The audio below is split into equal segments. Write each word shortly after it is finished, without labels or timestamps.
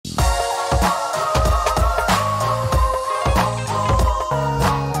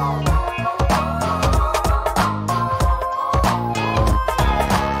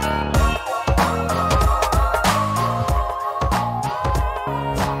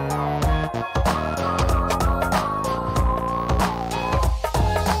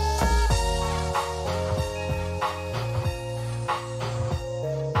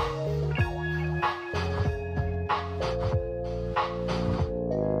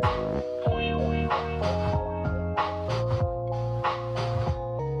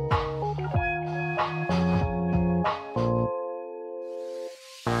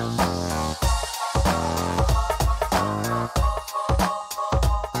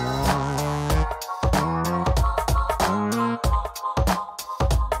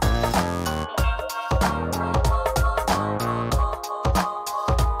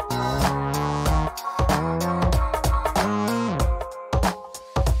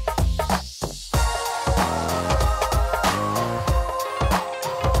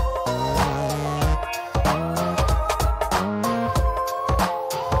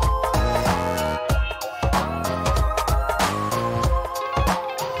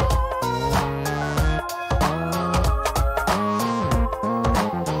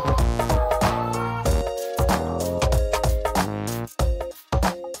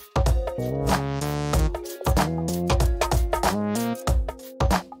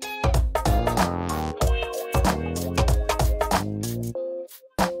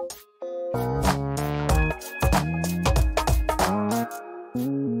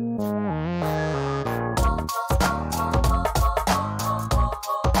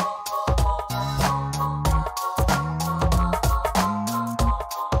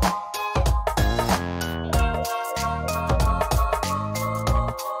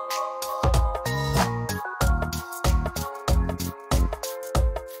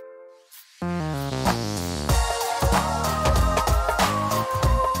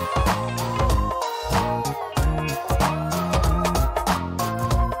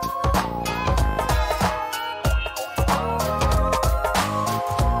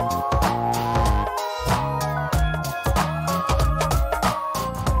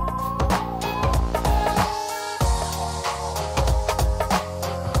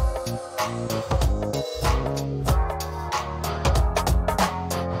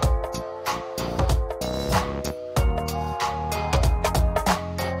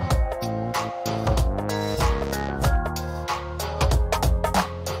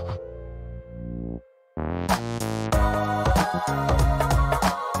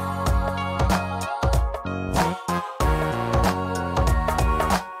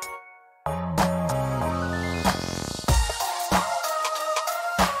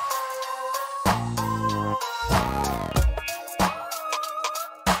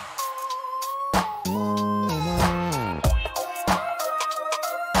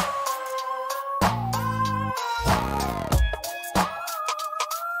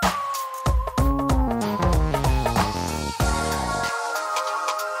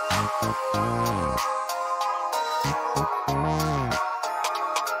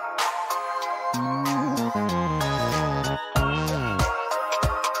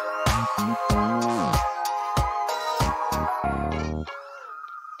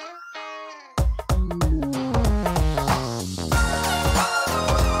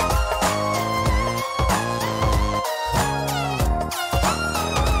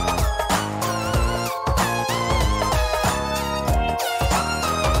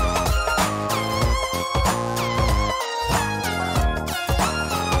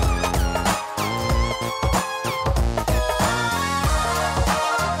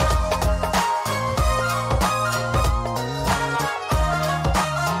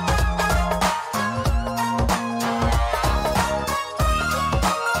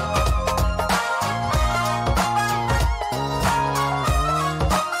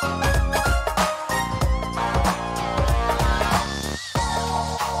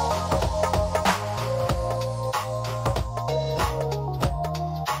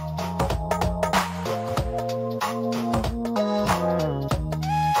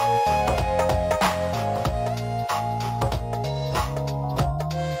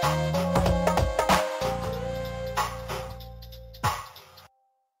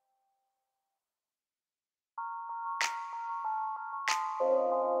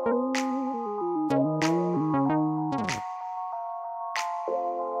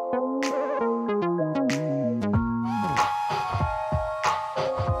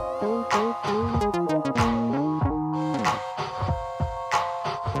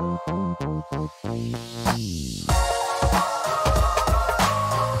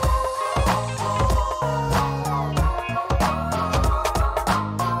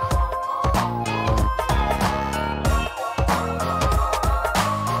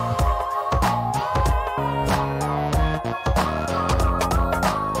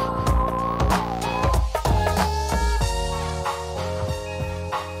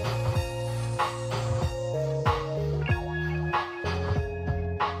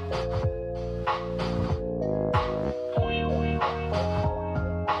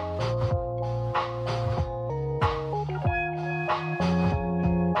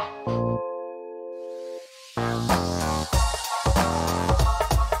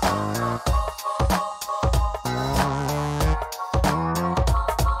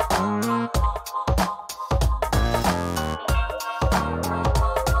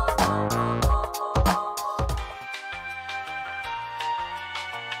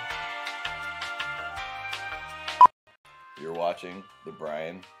You're watching the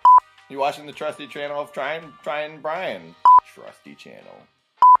Brian. You're watching the trusty channel of Trying Brian. Trusty channel.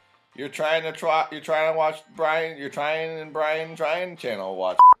 You're trying to watch Brian. You're trying and Brian trying channel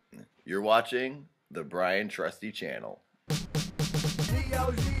watch. You're watching the Brian Trusty channel.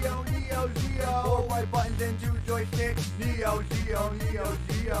 Neo, Zeo, Neo, Zeo. 4 white buttons and 2 joysticks. Neo, Zeo, Neo,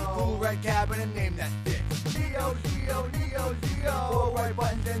 Zeo. Cool red cabinet, name that stick. Neo, Zeo, Neo, Zeo. 4 white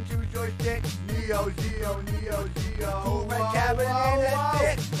buttons and 2 joysticks. Neo, Zeo, Neo, Zeo. Cool red cabinet, name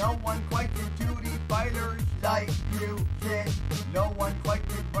that stick. No one quite did 2D fighters like you did. No one quite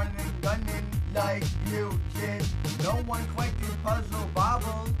did running and gunning like you did. No one quite did puzzle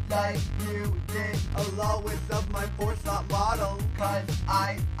bobble like you did. A lowest of my 4-slot model. Cause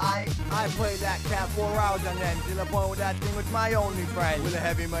I play that cat 4 hours on end. To the point where that thing was my only friend. With a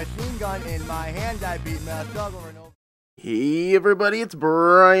heavy machine gun in my hand, I beat Matt over and over. Hey everybody, it's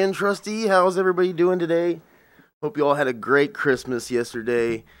Brian Trusty. How's everybody doing today? Hope you all had a great Christmas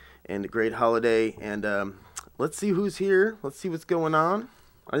yesterday and a great holiday. And let's see who's here. Let's see what's going on.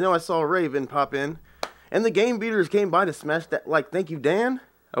 I know I saw Raven pop in. And the Game Beaters came by to smash that like. Thank you, Dan.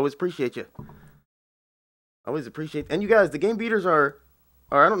 I always appreciate you. Always appreciate. And you guys, the Game Beaters are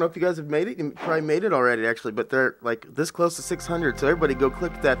I don't know if you guys have made it. You probably made it already, actually. But they're like this close to 600. So everybody go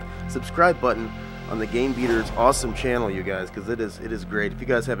click that subscribe button on the Game Beaters awesome channel, you guys. Because it is great. If you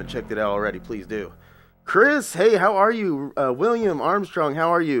guys haven't checked it out already, please do. Chris, hey, how are you? William Armstrong, how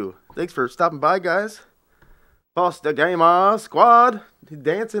are you? Thanks for stopping by, guys. Boss the Gamer Squad.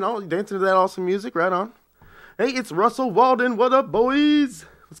 Dancing to that awesome music. Right on. Hey, it's Russell Walden. What up, boys?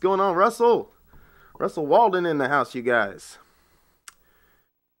 What's going on, Russell? Russell Walden in the house, you guys.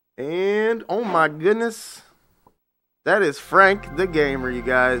 And, oh my goodness. That is Frank the Gamer, you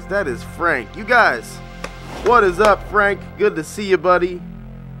guys. That is Frank. You guys, what is up, Frank? Good to see you, buddy.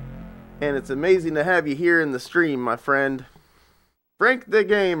 And it's amazing to have you here in the stream, my friend. Frank the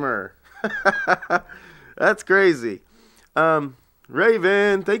Gamer. That's crazy.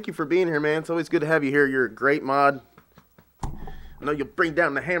 Raven, thank you for being here, man. It's always good to have you here. You're a great mod. I know you'll bring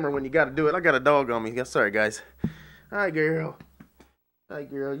down the hammer when you got to do it. I got a dog on me. Sorry, guys. Hi, girl. Hi,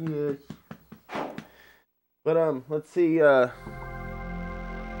 girl. Yes. But let's see. Oh,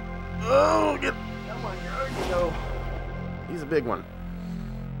 get. Come on, girl. You go. He's a big one.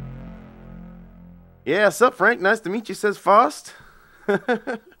 Yeah, sup, Frank? Nice to meet you. Says Faust.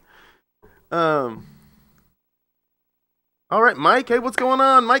 All right, Mike. Hey, what's going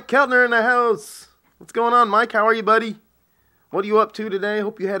on? Mike Keltner in the house. What's going on, Mike? How are you, buddy? What are you up to today?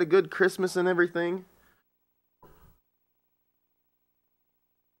 Hope you had a good Christmas and everything.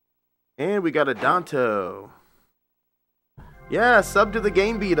 And we got a Danto. Yeah, sub to the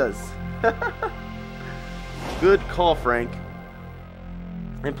Game Beatas. Good call, Frank.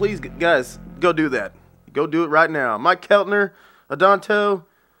 And please, guys, go do that. Go do it right now. Mike Keltner, Adanto.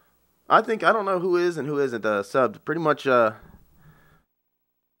 I don't know who is and who isn't subbed. Pretty much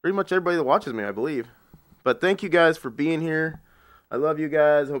everybody that watches me, I believe. But thank you guys for being here. I love you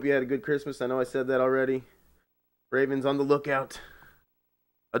guys. Hope you had a good Christmas. I know I said that already. Raven's on the lookout.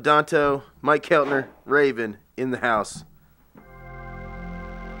 Adanto, Mike Keltner, Raven in the house.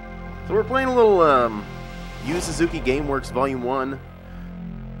 So we're playing a little Suzuki Gameworks Vol.1.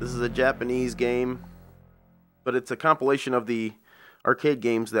 This is a Japanese game, but it's a compilation of the arcade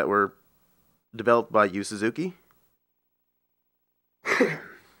games that were developed by Suzuki.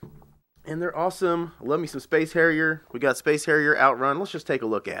 And they're awesome. Love me some Space Harrier. We got Space Harrier Outrun. Let's just take a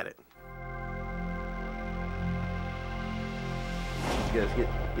look at it. You guys get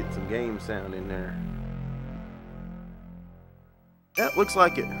some game sound in there. Yeah, looks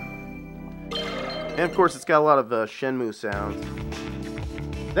like it. And of course, it's got a lot of Shenmue sounds.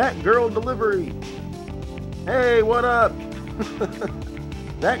 That girl delivery. Hey, what up?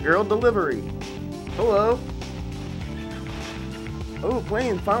 That girl delivery. Hello. Oh,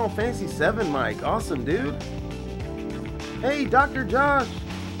 playing Final Fantasy VII, Mike. Awesome, dude. Hey, Dr. Josh.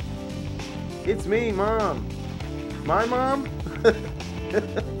 It's me, Mom. My mom?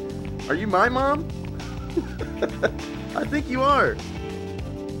 Are you my mom? I think you are.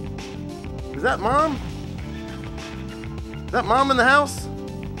 Is that Mom? Is that Mom in the house?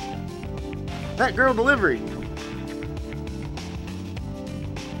 That girl delivery.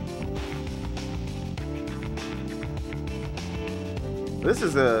 This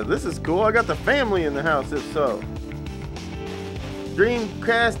is cool. I got the family in the house, if so.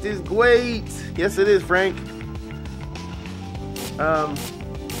 Dreamcast is great. Yes, it is, Frank.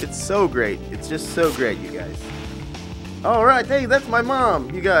 It's so great. It's just so great, you guys. All right, hey, that's my mom,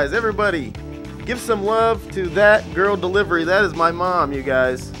 you guys. Everybody, give some love to that girl delivery. That is my mom, you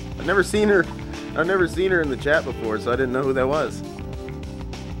guys. I've never seen her in the chat before, so I didn't know who that was.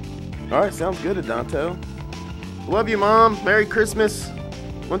 All right, sounds good, Adanto. Love you, Mom. Merry Christmas.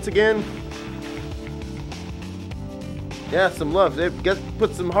 Once again. Yeah, some love.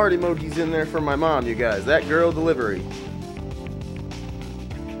 Put some heart emojis in there for my mom, you guys. That girl delivery.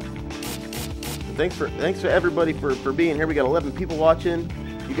 Thanks for everybody for being here. We got 11 people watching.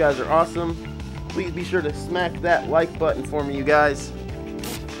 You guys are awesome. Please be sure to smack that like button for me, you guys.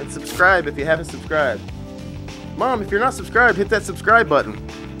 And subscribe if you haven't subscribed. Mom, if you're not subscribed, hit that subscribe button.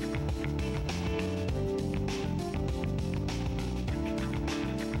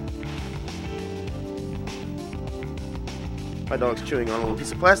 My dog's chewing on a little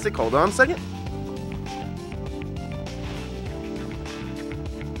piece of plastic. Hold on a second.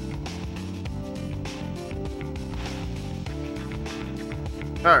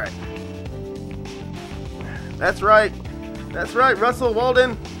 All right. That's right. That's right, Russell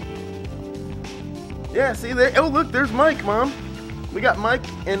Walden. Yeah, see there. Oh, look, there's Mike, Mom. We got Mike,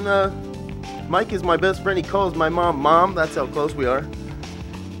 and Mike is my best friend. He calls my mom Mom. That's how close we are.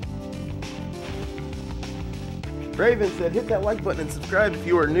 Raven said, hit that like button and subscribe if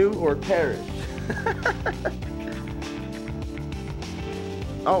you are new or perish.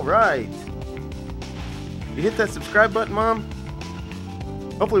 All right. You hit that subscribe button, Mom?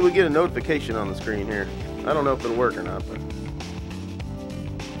 Hopefully we get a notification on the screen here. I don't know if it'll work or not, but...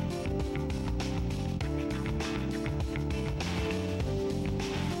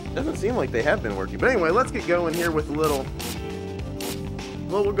 doesn't seem like they have been working. But anyway, let's get going here with a little...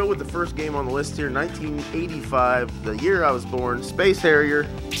 well, we'll go with the first game on the list here. 1985, the year I was born. Space Harrier.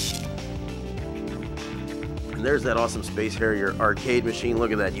 And there's that awesome Space Harrier arcade machine.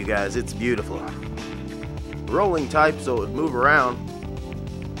 Look at that, you guys. It's beautiful. Rolling type, so it would move around.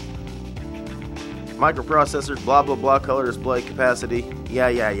 Microprocessors, blah, blah, blah, color display capacity.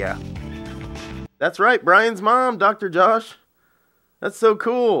 Yeah. That's right, Brian's mom, Dr. Josh. That's so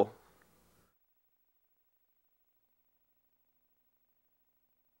cool.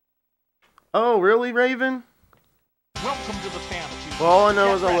 Oh, really, Raven? Welcome to the family. Well, all I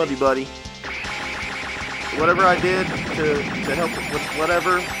know is I love you, buddy. whatever I did to help with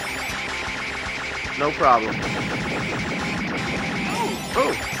whatever, no problem.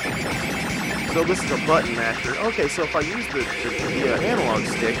 Oh, so this is a button masher. Okay, so if I use the analog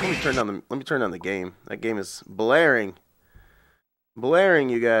stick, let me turn down the game. That game is blaring,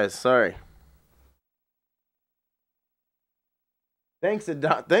 you guys. Sorry. Thanks,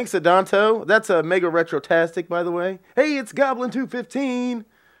 Adonto. That's a Mega Retrotastic, by the way. Hey, it's Goblin215.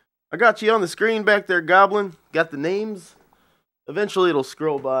 I got you on the screen back there, Goblin. Got the names. Eventually it'll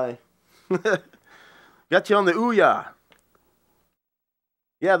scroll by. Got you on the Ouya.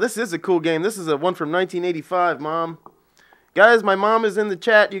 Yeah, this is a cool game. This is a one from 1985, Mom. Guys, my mom is in the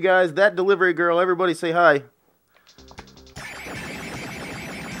chat, you guys. That delivery girl, everybody say hi.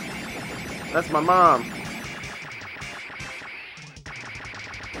 That's my mom.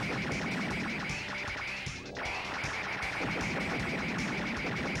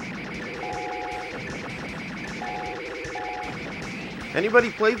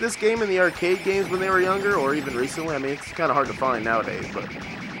 Anybody played this game in the arcade games when they were younger, or even recently? I mean, it's kind of hard to find nowadays, but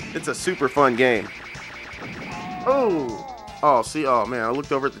it's a super fun game. Oh, man, I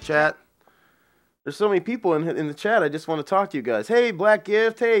looked over at the chat. There's so many people in the chat. I just want to talk to you guys. Hey, Black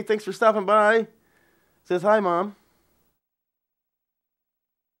Gift. Hey, thanks for stopping by. Says hi, Mom.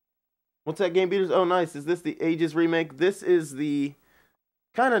 What's that, Game Beaters? Oh, nice. Is this the Ages remake? This is the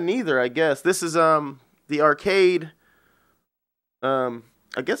kind of neither, I guess. This is the arcade.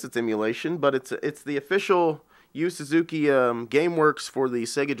 I guess it's emulation, but it's the official Yu Suzuki GameWorks for the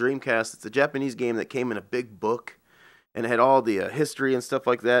Sega Dreamcast. It's a Japanese game that came in a big book and it had all the history and stuff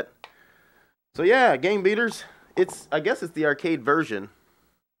like that. So yeah, Game Beaters. I guess it's the arcade version.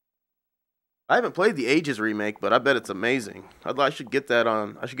 I haven't played the Ages remake, but I bet it's amazing. I should get that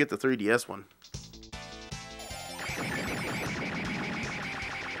on. I should get the 3DS one.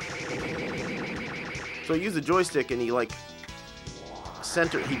 So use the joystick and he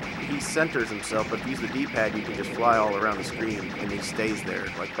centers himself, but if you use the D-pad, you can just fly all around the screen and he stays there.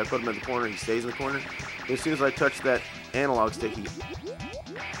 Like if I put him in the corner, he stays in the corner. But as soon as I touch that analog stick, he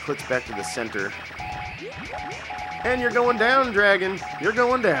clicks back to the center. And you're going down, Dragon. You're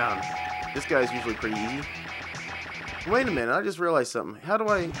going down. This guy's usually pretty easy. Wait a minute, I just realized something. How do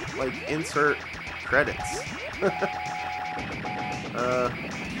I, insert credits?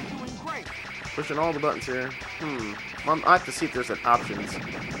 Pushing all the buttons here. I have to see if there's an options.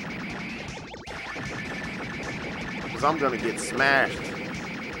 Because I'm going to get smashed.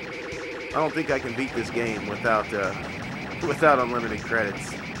 I don't think I can beat this game without unlimited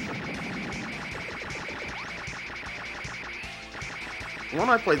credits. The one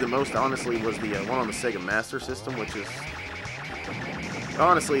I played the most, honestly, was the one on the Sega Master System, which is...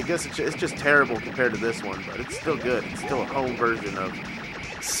 Honestly, I guess it's just terrible compared to this one, but it's still good. It's still a home version of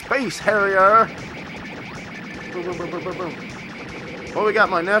Space Harrier. Boom, boom, boom, boom, boom, boom. Well, we got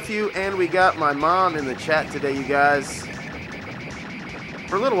my nephew and we got my mom in the chat today, you guys.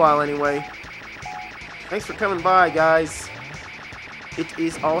 For a little while, anyway. Thanks for coming by, guys. It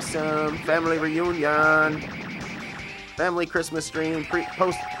is awesome. Family reunion. Family Christmas stream.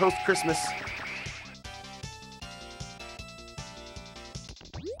 Post Christmas.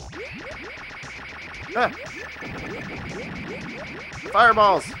 Ah.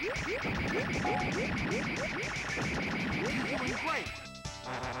 Fireballs.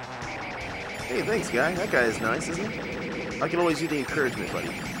 Hey, thanks, guy. That guy is nice, isn't he? I can always use the encouragement,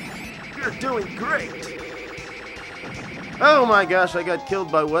 buddy. You're doing great. Oh my gosh, I got killed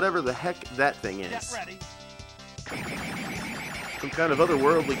by whatever the heck that thing is. Get ready. Some kind of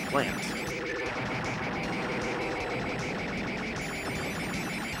otherworldly plant.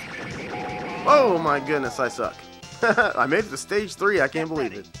 Oh my goodness, I suck. I made it to stage 3, I can't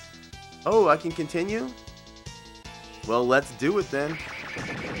believe it. Oh, I can continue? Well, let's do it then.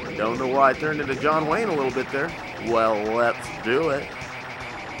 Don't know why I turned into John Wayne a little bit there. Well, let's do it.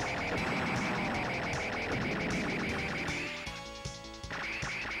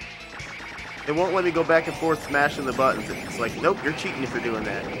 It won't let me go back and forth smashing the buttons. It's like, nope, you're cheating if you're doing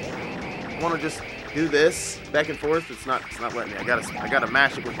that. I want to just do this back and forth. It's not letting me. I gotta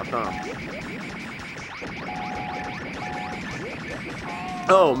mash it with my thumb.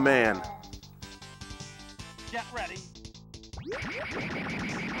 Oh man. Get ready.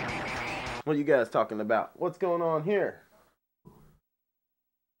 What are you guys talking about? What's going on here?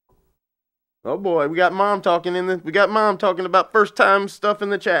 Oh boy, we got mom talking about first time stuff in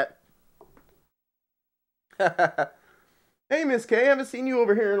the chat. Hey Miss K, I haven't seen you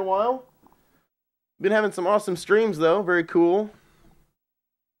over here in a while. Been having some awesome streams though, very cool.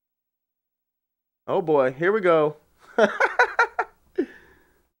 Oh boy, here we go.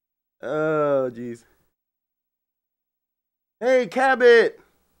 Oh jeez. Hey, Cabot!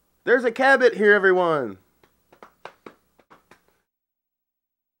 There's a Cabot here, everyone!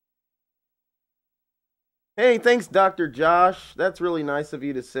 Hey, thanks, Dr. Josh. That's really nice of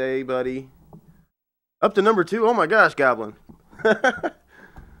you to say, buddy. Up to number 2. Oh my gosh, Goblin.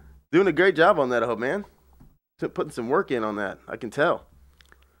 Doing a great job on that, I hope, man. Putting some work in on that, I can tell.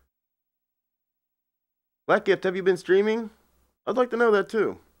 Black Gift, have you been streaming? I'd like to know that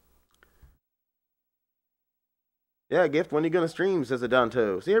too. Yeah, Gift, when are you going to stream, says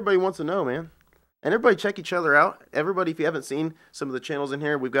Adonto. See, everybody wants to know, man. And everybody check each other out. Everybody, if you haven't seen some of the channels in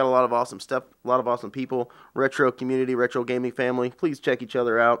here, we've got a lot of awesome stuff, a lot of awesome people, retro community, retro gaming family. Please check each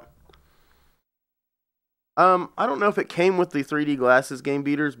other out. I don't know if it came with the 3D glasses Game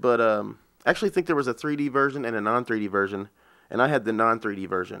Beaters, but I actually think there was a 3D version and a non-3D version, and I had the non-3D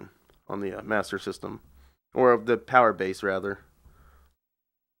version on the Master System, or the Power Base, rather.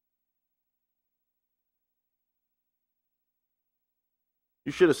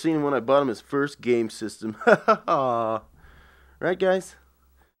 You should have seen him when I bought him his first game system. Right, guys?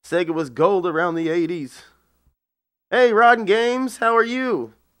 Sega was gold around the 80s. Hey, Rodden Games, how are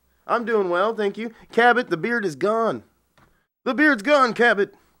you? I'm doing well, thank you. Cabot, the beard is gone. The beard's gone,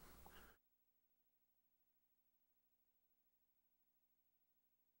 Cabot.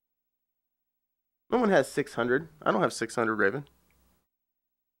 No one has 600. I don't have 600, Raven.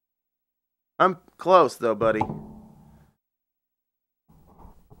 I'm close, though, buddy.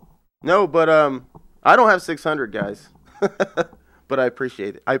 No, but I don't have 600, guys. But I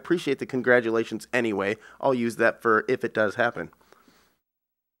appreciate it. I appreciate the congratulations anyway. I'll use that for if it does happen.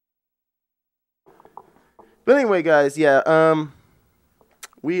 But anyway, guys, yeah,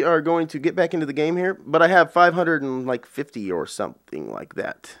 we are going to get back into the game here, but I have 550 or something like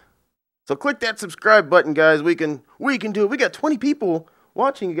that. So click that subscribe button, guys. We can do it. We got 20 people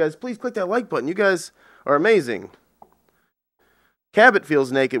watching, you guys. Please click that like button. You guys are amazing. Cabot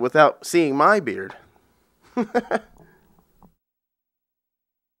feels naked without seeing my beard.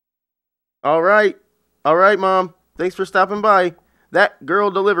 All right, Mom. Thanks for stopping by. That girl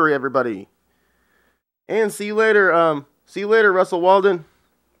delivery, everybody. And see you later, Russell Walden.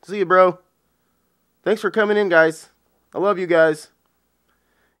 See you, bro. Thanks for coming in, guys. I love you guys.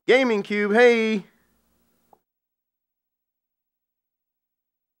 Gaming Cube, hey.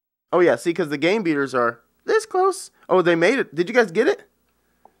 Oh, yeah, see, because the Game Beaters are this close. Oh, they made it. Did you guys get it?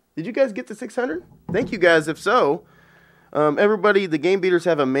 Did you guys get the 600? Thank you, guys, if so. Everybody, the Game Beaters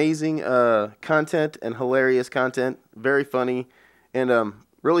have amazing content and hilarious content. Very funny. And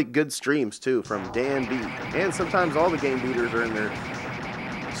really good streams, too, from Dan B. And sometimes all the Game Beaters are in there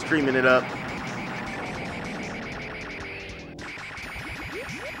streaming it up.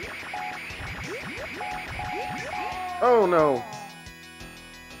 Oh, no.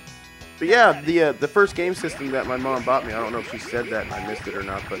 But yeah, the first game system that my mom bought me, I don't know if she said that and I missed it or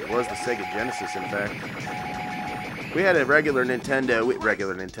not, but it was the Sega Genesis, in fact. We had a regular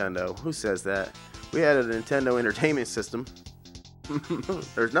Nintendo. Who says that? We had a Nintendo Entertainment System.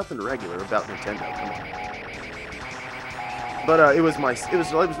 There's nothing regular about Nintendo. Come on. But it was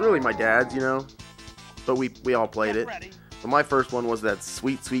really my dad's, you know. But we all played it. But my first one was that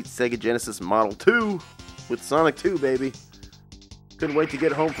sweet Sega Genesis Model 2 with Sonic 2, baby. Couldn't wait to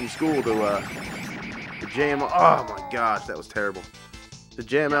get home from school to jam. Oh my gosh, that was terrible. To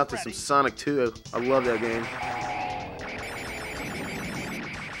jam out to some Sonic 2. I love that game.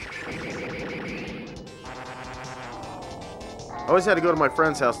 I always had to go to my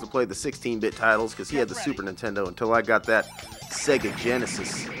friend's house to play the 16-bit titles because he had the Super Nintendo until I got that Sega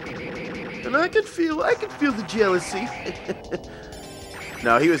Genesis. And I could feel the jealousy.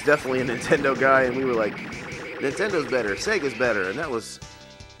 No, he was definitely a Nintendo guy, and we were like, Nintendo's better, Sega's better, and that was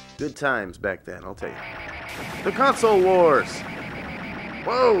good times back then, I'll tell you. The Console Wars.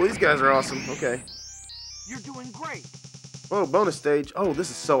 Whoa, these guys are awesome. Okay. You're doing great. Whoa, bonus stage. Oh,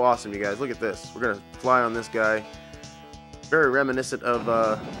 this is so awesome, you guys. Look at this. We're going to fly on this guy. Very reminiscent of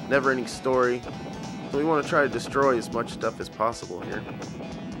Neverending Story. So we want to try to destroy as much stuff as possible here.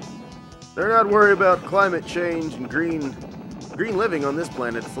 They're not worried about climate change and green living on this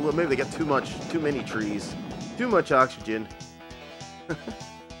planet. It's a little, maybe they got too many trees. Too much oxygen.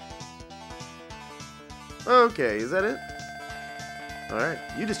 Okay, is that it? Alright,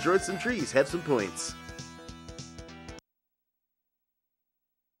 you destroyed some trees. Have some points.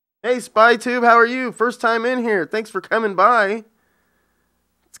 Hey, SpyTube, how are you? First time in here. Thanks for coming by.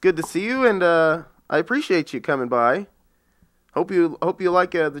 It's good to see you, and I appreciate you coming by. Hope you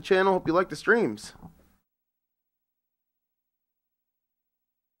like the channel. Hope you like the streams.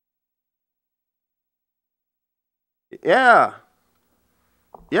 Yeah.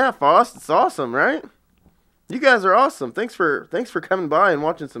 Yeah, Faust, it's awesome, right? You guys are awesome. Thanks for coming by and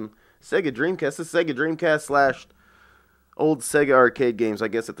watching some Sega Dreamcast. This is Sega Dreamcast slash old Sega arcade games, I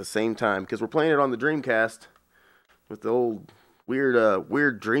guess, at the same time, because we're playing it on the Dreamcast with the old weird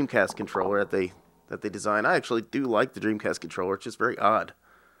Dreamcast controller that they designed. I actually do like the Dreamcast controller. It's just very odd.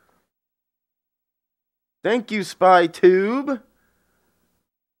 Thank you, SpyTube.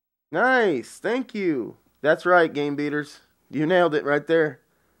 Nice. Thank you. That's right, Game Beaters. You nailed it right there.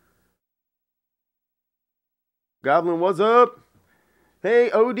 Goblin, what's up? Hey,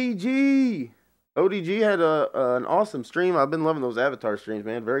 ODG. ODG had an awesome stream. I've been loving those Avatar streams,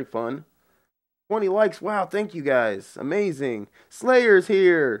 man. Very fun. 20 likes. Wow, thank you guys. Amazing. Slayer's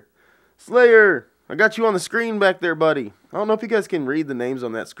here. Slayer, I got you on the screen back there, buddy. I don't know if you guys can read the names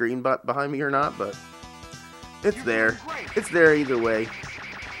on that screen behind me or not, but it's there. It's there either way.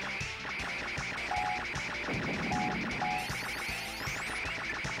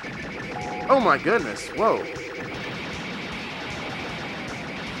 Oh my goodness. Whoa.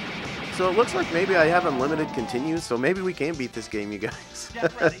 So it looks like maybe I have unlimited continues, so maybe we can beat this game, you guys.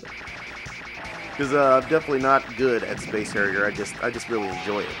 Because I'm definitely not good at Space Harrier. I just really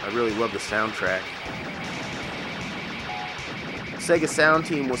enjoy it. I really love the soundtrack. Sega Sound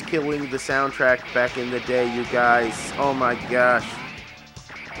Team was killing the soundtrack back in the day, you guys. Oh my gosh.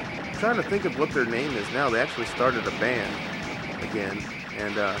 I'm trying to think of what their name is now. They actually started a band again,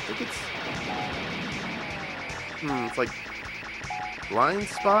 and I think it's like Blind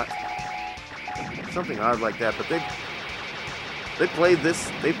Spot, something odd like that. But they played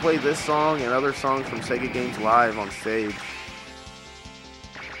this song and other songs from Sega games live on stage.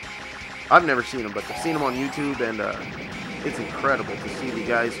 I've never seen them, but I've seen them on YouTube, and it's incredible to see the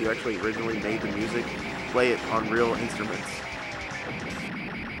guys who actually originally made the music play it on real instruments.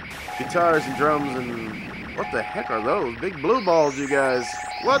 Guitars and drums and what the heck are those? Big blue balls, you guys.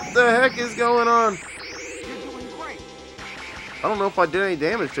 What the heck is going on? You're doing great. I don't know if I did any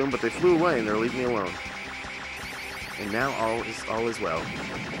damage to them, but they flew away and they're leaving me alone. And now all is well.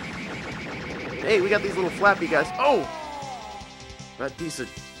 Hey, we got these little flappy guys. Oh! That piece of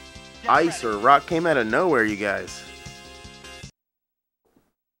ice or rock came out of nowhere, you guys.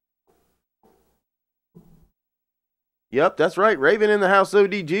 Yep, that's right. Raven in the house,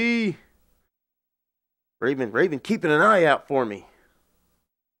 ODG. Raven keeping an eye out for me.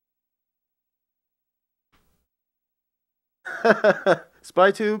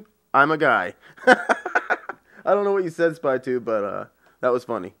 SpyTube, I'm a guy. I don't know what you said, SpyTube, but that was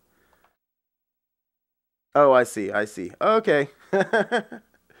funny. Oh, I see. Okay.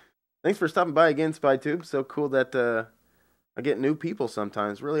 Thanks for stopping by again, SpyTube. So cool that I get new people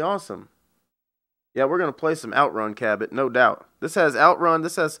sometimes. Really awesome. Yeah, we're going to play some Outrun, Cabot, no doubt. This has Outrun.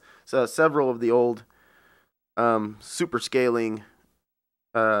 This has several of the old super scaling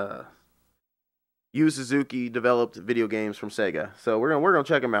Suzuki developed video games from Sega. So we're gonna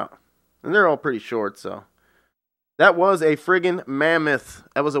check them out. And they're all pretty short, so. That was a friggin' mammoth.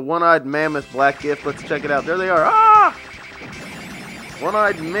 That was a one-eyed mammoth black gift. Let's check it out. There they are. Ah!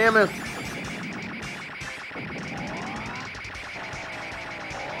 One-eyed mammoth.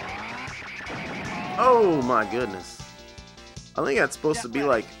 Oh my goodness. I think that's supposed to be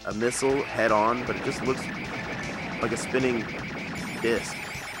like a missile head-on, but it just looks like a spinning disc.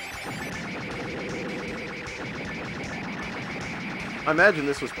 I imagine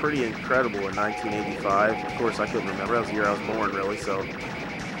this was pretty incredible in 1985. Of course, I couldn't remember. That was the year I was born, really, so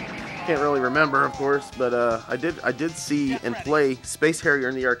can't really remember, of course. But I did see and play Space Harrier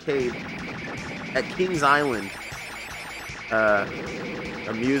in the arcade at Kings Island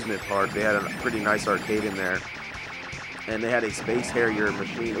amusement park. They had a pretty nice arcade in there, and they had a Space Harrier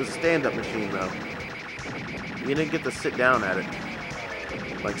machine. It was a stand-up machine, though. You didn't get to sit down at it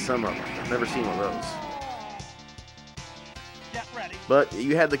like some of them. Never seen one of those. But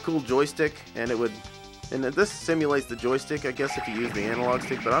you had the cool joystick, and this simulates the joystick, I guess, if you use the analog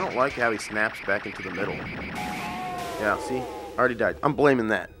stick, but I don't like how he snaps back into the middle. Yeah, see? Already died. I'm blaming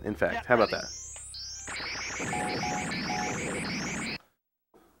that, in fact. How about that?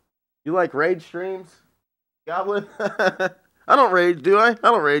 You like raid streams? Goblin? I don't raid, do I? I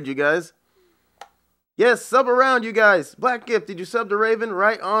don't raid, you guys. Yes, sub around, you guys. Black Gift, did you sub to Raven?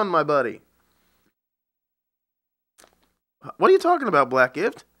 Right on, my buddy. What are you talking about, Black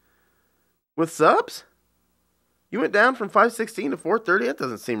Gift? With subs? You went down from 516 to 430? That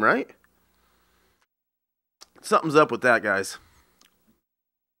doesn't seem right. Something's up with that, guys.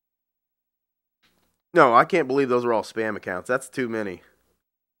 No, I can't believe those are all spam accounts. That's too many.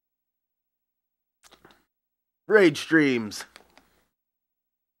 Raid streams.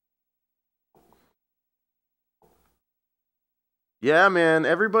 Yeah, man.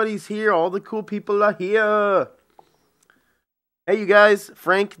 Everybody's here. All the cool people are here. Hey, you guys.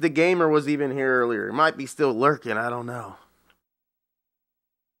 Frank the Gamer was even here earlier. He might be still lurking. I don't know.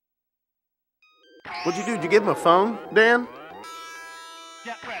 What'd you do? Did you give him a phone, Dan?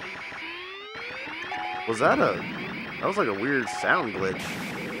 Get ready. Was that a... That was like a weird sound glitch.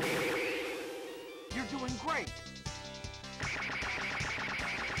 You're doing great.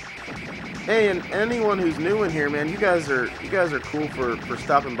 Hey, and anyone who's new in here, man, you guys are cool for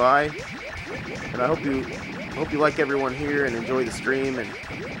stopping by. And I hope you like everyone here and enjoy the stream. And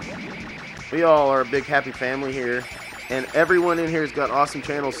we all are a big happy family here. And everyone in here's got awesome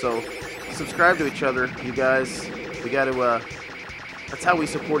channels, so subscribe to each other, you guys. We got to that's how we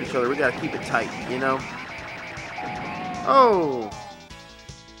support each other. We got to keep it tight, you know. Oh.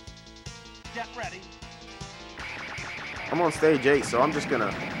 Get ready. I'm on stage 8, so I'm just going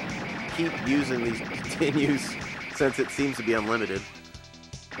to keep using these continues since it seems to be unlimited.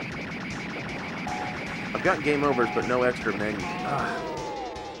 I've got game overs, but no extra menu.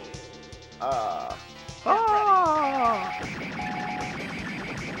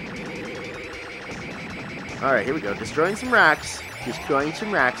 Alright, here we go. Destroying some rocks. Destroying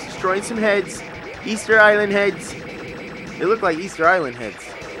some rocks. Destroying some heads. Easter Island heads. They look like Easter Island heads.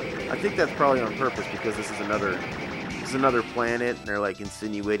 I think that's probably on purpose because this is another planet, and they're like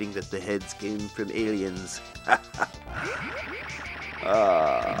insinuating that the heads came from aliens.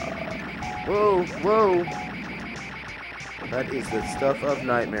 Whoa, whoa. That is the stuff of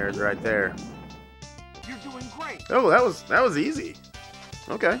nightmares right there. You're doing great. Oh, that was easy.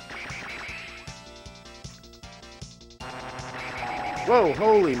 Okay. Whoa,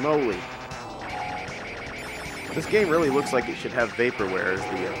 holy moly. This game really looks like it should have vaporware as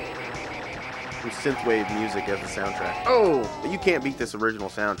the synthwave music as the soundtrack. Oh, but you can't beat this original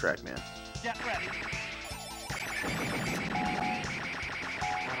soundtrack, man. Get ready.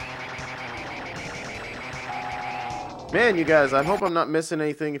 Man, you guys, I hope I'm not missing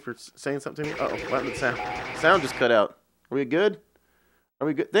anything if you're saying something to me. Uh-oh, what happened to the sound? Sound just cut out. Are we good? Are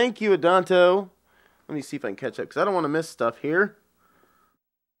we good? Thank you, Adanto. Let me see if I can catch up, because I don't want to miss stuff here.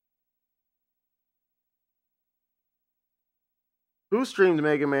 Who streamed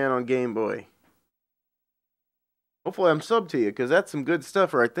Mega Man on Game Boy? Hopefully I'm subbed to you, because that's some good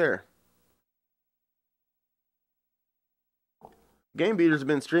stuff right there. Game Beaters have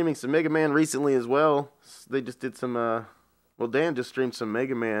been streaming some Mega Man recently as well. They just did some, well, Dan just streamed some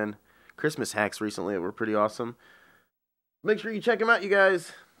Mega Man Christmas hacks recently that were pretty awesome. Make sure you check them out, you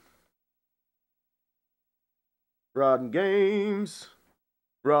guys. Rodden Games.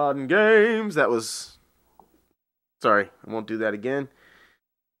 Rodden Games. That was... Sorry, I won't do that again.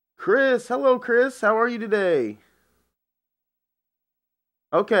 Chris, hello, Chris. How are you today?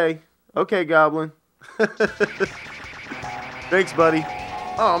 Okay. Okay, Goblin. Thanks, buddy.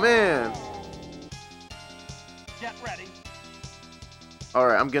 Oh, man. Get ready. All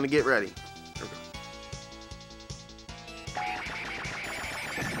right, I'm going to get ready.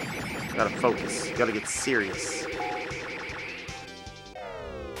 Gotta focus. Gotta get serious.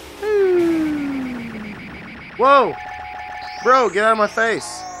 Whoa! Bro, get out of my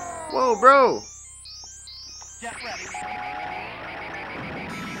face. Whoa, bro. Get ready.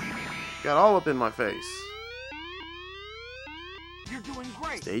 Got all up in my face. You're doing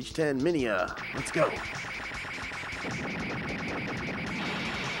great. Stage 10 Minia. Let's go.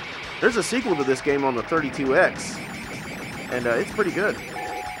 There's a sequel to this game on the 32X. And it's pretty good.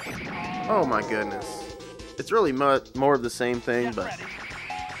 Oh my goodness. It's really more of the same thing, Get but ready.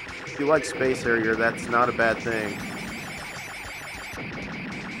 if you like Space Harrier, that's not a bad thing.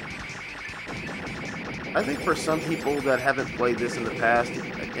 I think for some people that haven't played this in the past,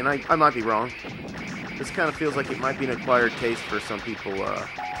 and I might be wrong, this kind of feels like it might be an acquired taste for some people.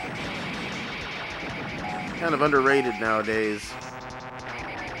 Kind of underrated nowadays.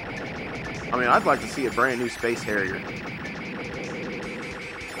 I mean, I'd like to see a brand new Space Harrier.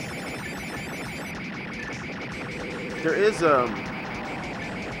 There is a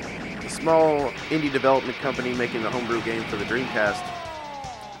small indie development company making a homebrew game for the Dreamcast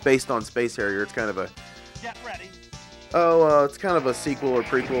based on Space Harrier. It's kind of a... Get ready. Oh, it's kind of a sequel or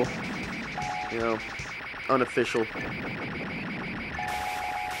prequel. You know, unofficial.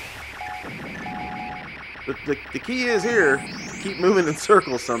 The key is here, keep moving in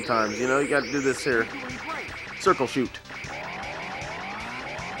circles sometimes. You know, you got to do this here. Circle shoot.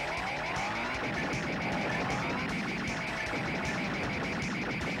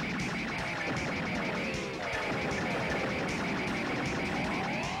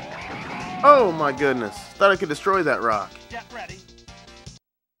 Oh my goodness. Thought I could destroy that rock. Get ready.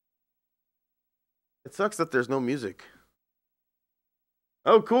 It sucks that there's no music.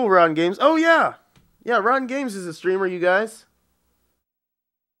 Oh, cool, Rotten Games. Oh, yeah. Yeah, Rotten Games is a streamer, you guys.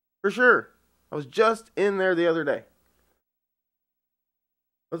 For sure. I was just in there the other day.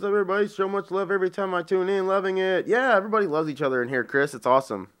 What's up, everybody? So much love every time I tune in. Loving it. Yeah, everybody loves each other in here, Chris. It's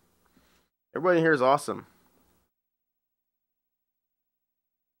awesome. Everybody in here is awesome.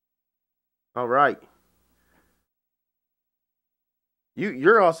 All right.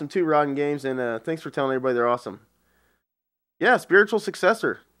 You're awesome too, Rotten Games, and thanks for telling everybody they're awesome. Yeah, spiritual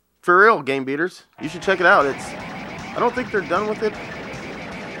successor. For real, Game Beaters. You should check it out. I don't think they're done with it.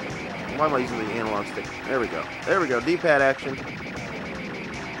 Why am I using the analog stick? There we go. There we go. D-pad action.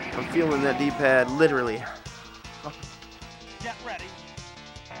 I'm feeling that D-pad, literally. Get ready.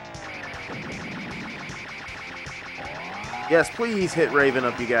 Yes, please hit Raven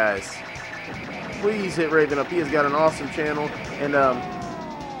up, you guys. Please hit Raven up. He has got an awesome channel, and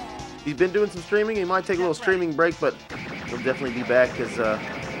he's been doing some streaming. He might take a little streaming break, but he'll definitely be back because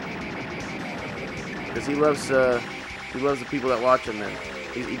he loves the people that watch him, and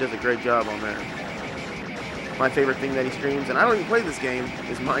he does a great job on that. My favorite thing that he streams, and I don't even play this game,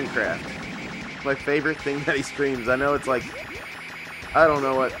 is Minecraft. My favorite thing that he streams. I know it's like, I don't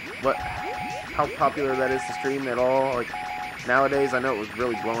know how popular that is to stream at all. Like nowadays, I know it was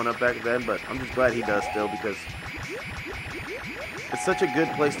really blowing up back then, but I'm just glad he does still because it's such a good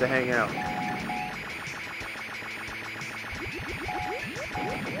place to hang out.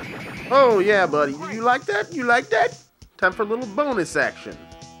 Oh yeah, buddy. You like that? You like that? Time for a little bonus action.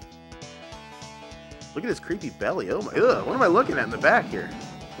 Look at this creepy belly. Oh my, ugh, what am I looking at in the back here?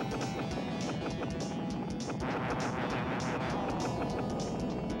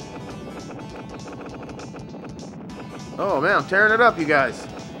 Oh man, I'm tearing it up, you guys.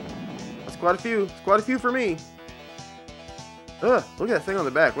 That's quite a few. It's quite a few for me. Ugh, look at that thing on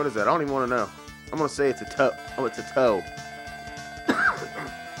the back. What is that? I don't even want to know. I'm gonna say it's a toe. Oh, it's a toe.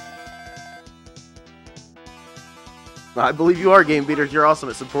 I believe you are, Game Beaters. You're awesome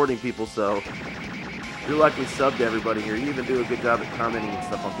at supporting people, so you're likely subbed to everybody here. You even do a good job at commenting and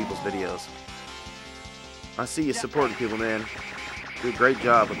stuff on people's videos. I see you supporting people, man. Do a great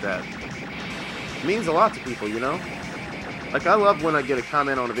job with that. It means a lot to people, you know? Like, I love when I get a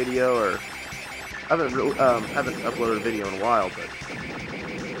comment on a video, or I haven't uploaded a video in a while, but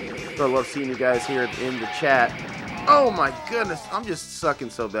I love seeing you guys here in the chat. Oh my goodness, I'm just sucking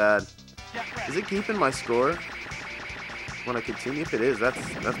so bad. Is it keeping my score when I continue? If it is, that's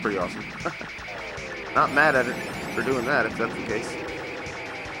pretty awesome. Not mad at it for doing that, if that's the case.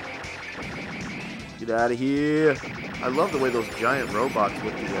 Get out of here. I love the way those giant robots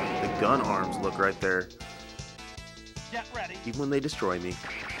with the gun arms look right there. Get ready. Even when they destroy me.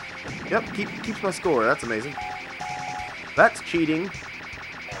 Yep, keeps my score. That's amazing. That's cheating.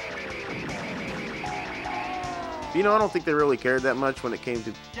 You know, I don't think they really cared that much when it came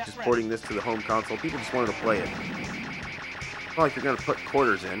to just porting this to the home console. People just wanted to play it. It's not like you're going to put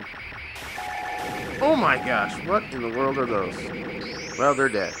quarters in. Oh my gosh, what in the world are those? Well, they're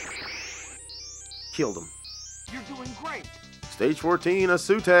dead. Killed them. You're doing great. Stage 14,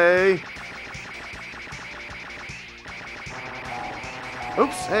 Asute.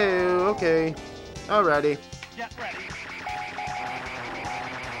 Oops, hey, okay. Alrighty. Get ready.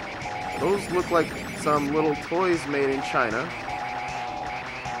 Those look like some little toys made in China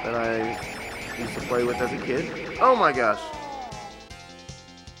that I used to play with as a kid. Oh my gosh.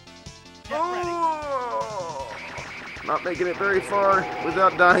 Oh, not making it very far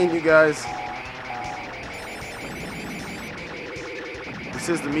without dying, you guys. This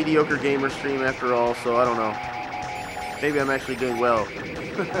is the mediocre gamer stream after all, so I don't know. Maybe I'm actually doing well.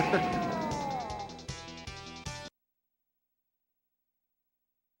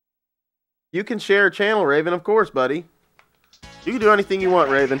 You can share a channel, Raven, of course, buddy. You can do anything you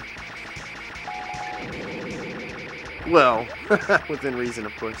want, Raven. Well, within reason,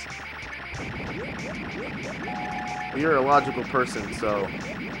 of course. You're a logical person, so...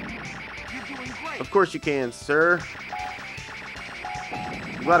 Of course you can, sir.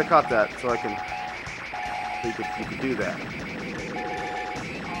 I'm glad I caught that, so I can... You could do that.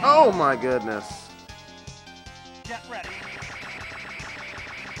 Oh my goodness. Get ready.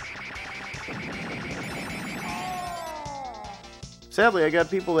 Sadly, I got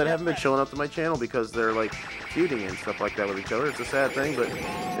people that haven't been showing up to my channel because they're like feuding and stuff like that with each other. It's a sad thing, but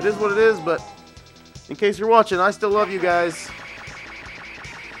it is what it is. But in case you're watching, I still love you guys.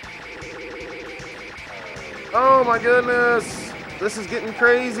 Oh my goodness. This is getting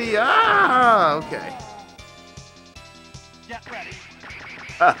crazy. Ah, okay. Get ready.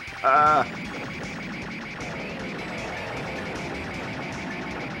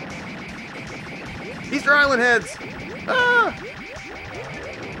 Easter Island heads. Ah.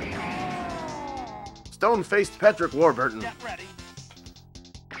 stone-faced Patrick Warburton. Get ready.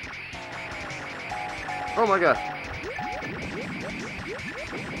 Oh my gosh.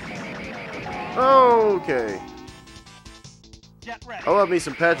 Okay. Get ready. I love me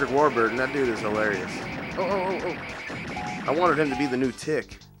some Patrick Warburton. That dude is hilarious. Oh. I wanted him to be the new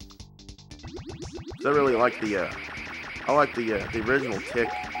Tick. I really like the, the original Tick.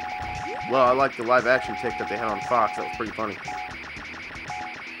 Well, I like the live-action Tick that they had on Fox. That was pretty funny.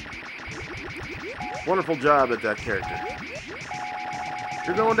 Wonderful job at that character.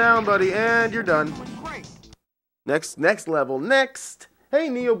 You're going down, buddy, and you're done. Next level. Next. Hey,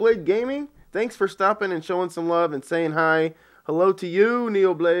 Neoblade Gaming. Thanks for stopping and showing some love and saying hi. Hello to you,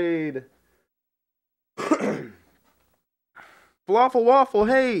 Neoblade. Falafel Waffle,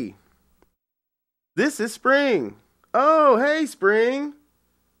 hey. This is Spring. Oh, hey, Spring.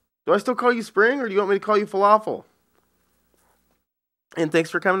 Do I still call you Spring, or do you want me to call you Falafel? And thanks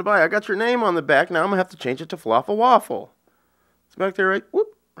for coming by. I got your name on the back. Now I'm going to have to change it to Falafel Waffle. It's back there, right?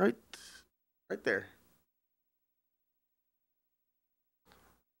 Whoop, right there.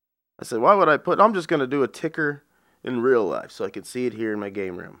 I said, why would I put... I'm just going to do a ticker in real life so I can see it here in my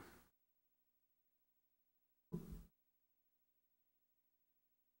game room.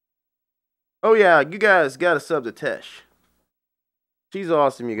 Oh, yeah, you guys got to sub to Tesh. She's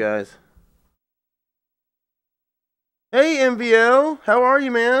awesome, you guys. Hey, MVL. How are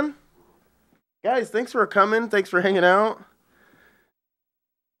you, man? Guys, thanks for coming. Thanks for hanging out.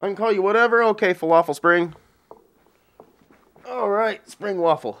 I can call you whatever. Okay, Falafel Spring. All right, Spring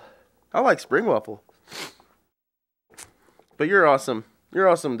Waffle. I like Spring Waffle. But you're awesome. You're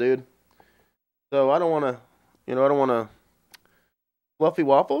awesome, dude. So I don't want to, I don't want to... Fluffy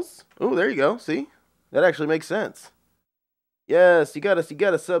Waffles? Oh, there you go. See? That actually makes sense. Yes, you gotta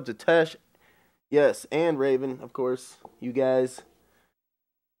sub to Tesh. Yes, and Raven, of course. You guys.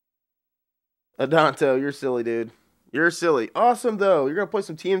 Adonto, you're silly, dude. You're silly. Awesome, though. You're gonna play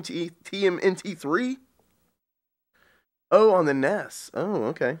some TMNT3? Oh, on the NES. Oh,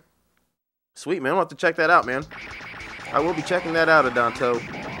 okay. Sweet, man. I'll have to check that out, man. I will be checking that out, Adonto,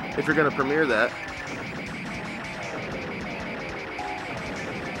 if you're gonna premiere that.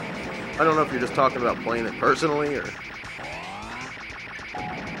 I don't know if you're just talking about playing it personally, or...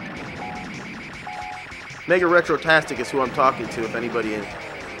 Mega Retrotastic is who I'm talking to, if anybody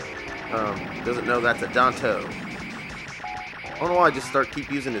doesn't know. That's Adonto. I don't know why I just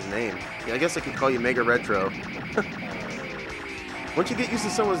keep using his name. Yeah, I guess I could call you Mega Retro. Once you get used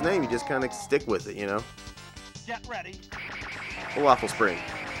to someone's name, you just kind of stick with it, you know? Get ready. Falafel Spring.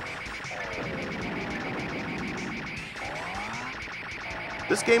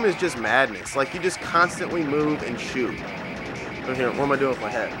 This game is just madness. Like, you just constantly move and shoot. Oh, here, what am I doing with my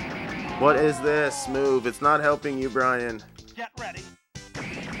head? What is this move? It's not helping you, Brian. Get ready.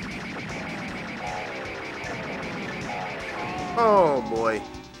 Oh, boy.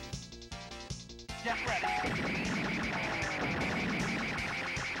 Get ready.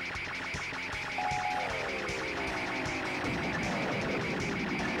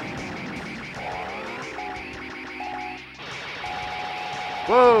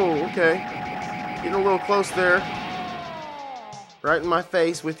 Whoa, okay. Getting a little close there. Right in my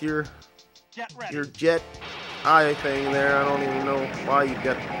face with your jet eye thing there. I don't even know why you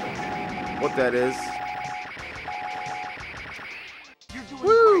got what that is.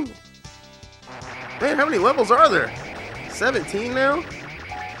 Woo! Man, how many levels are there? 17 now?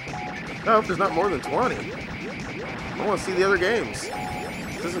 I hope there's not more than 20. I want to see the other games.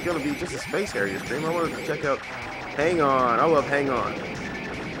 This isn't going to be just a Space Harrier stream. I wanted to check out Hang On. I love Hang On.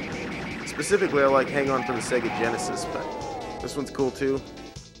 Specifically, I like Hang On for the Sega Genesis, but this one's cool too.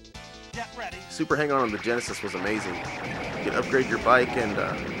 Get ready. Super Hang On the Genesis was amazing. You could upgrade your bike, and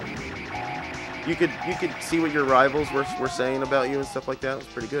you could see what your rivals were saying about you and stuff like that. It was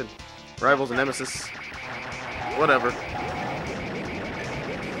pretty good. Rivals and Nemesis. Whatever.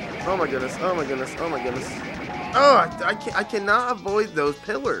 Oh my goodness, oh my goodness, oh my goodness. Oh, I cannot avoid those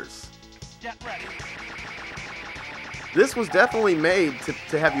pillars. Get ready. This was definitely made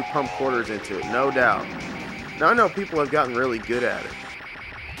to have you pump quarters into it, no doubt. Now, I know people have gotten really good at it.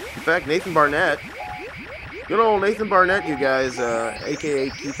 In fact, Nathan Barnett, good old Nathan Barnett, you guys, a.k.a.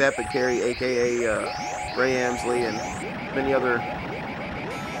 Keith Epicary, a.k.a. Ray Amsley, and many other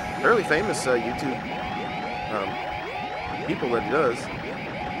fairly famous YouTube people that he does.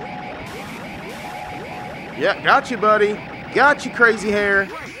 Yeah, got you, buddy. Got you, crazy hair.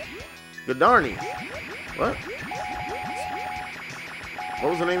 Good darny. What? What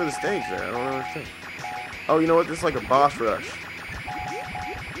was the name of the stage there? I don't understand. Oh, you know what? This is like a boss rush.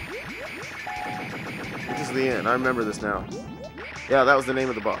 This is the end. I remember this now. Yeah, that was the name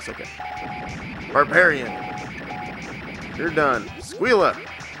of the boss. Okay. Barbarian. You're done. Squealer.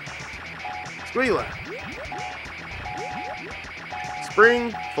 Squealer.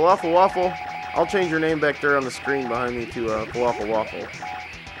 Spring, Falafel Waffle. I'll change your name back there on the screen behind me to Falafel Waffle,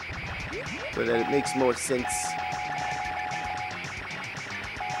 so that it makes more sense.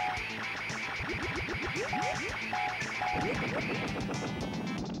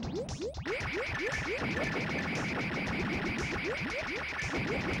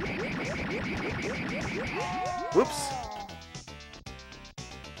 Whoops.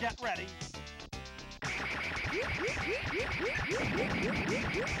 Get ready.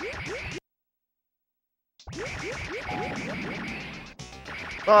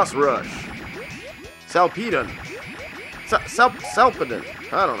 Boss Rush. Salpedon. Salpedon.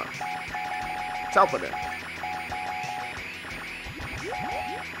 I don't know. Salpedon.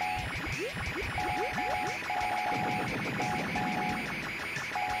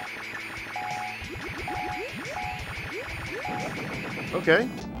 Okay.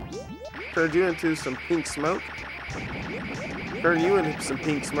 Turned you into some pink smoke. Turn you into some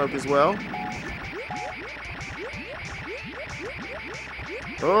pink smoke as well.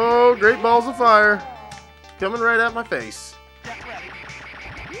 Oh, great balls of fire. Coming right at my face.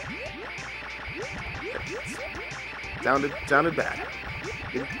 Sounded bad.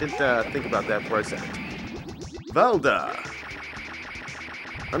 Didn't think about that before I said it. Velda.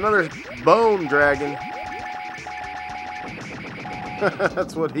 Another bone dragon.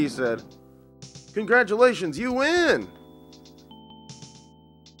 That's what he said. Congratulations, you win!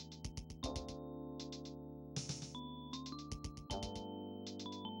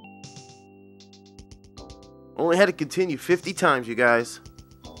 Only had to continue 50 times, you guys.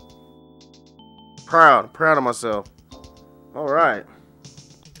 Proud of myself. Alright.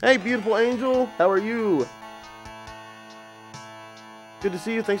 Hey, beautiful angel, how are you? Good to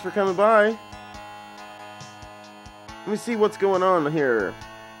see you, thanks for coming by. Let me see what's going on here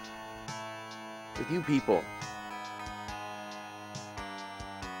with you people.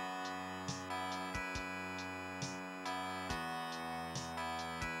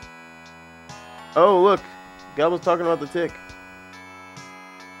 Oh, look. Goblin's talking about the tick.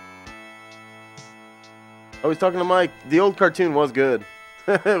 Oh, he's talking to Mike. The old cartoon was good.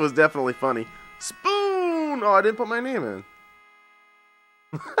 It was definitely funny. Spoon! Oh, I didn't put my name in.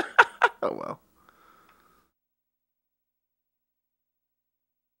 Oh, well.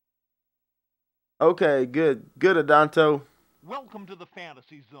 Okay, good. Good, Adanto. Welcome to the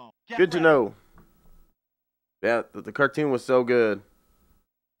fantasy zone. Good to know. Yeah, the cartoon was so good.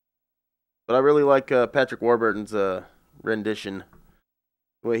 But I really like Patrick Warburton's rendition.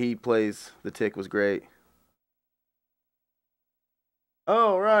 The way he plays the tick was great.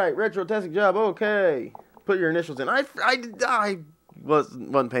 Oh, right. Retro-tastic job. Okay. Put your initials in. I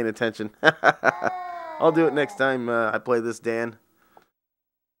wasn't paying attention. I'll do it next time I play this, Dan.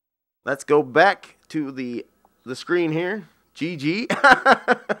 Let's go back to the screen here. GG.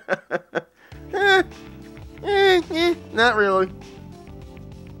 Not really.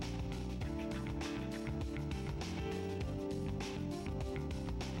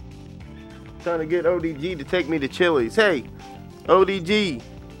 Trying to get ODG to take me to Chili's. Hey, ODG,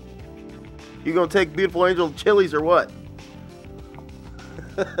 you gonna take Beautiful Angel to Chili's or what?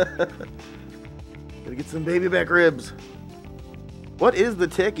 Gotta get some baby back ribs. What is the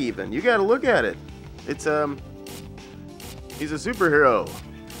tick even? You gotta look at it. It's he's a superhero.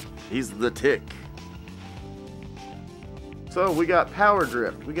 He's the tick. So we got Power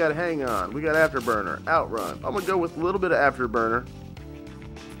Drift, we got Hang On, we got Afterburner, Outrun. I'm gonna go with a little bit of Afterburner.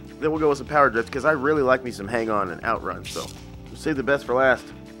 Then we'll go with some Power Drift because I really like me some Hang On and Outrun. So we'll save the best for last.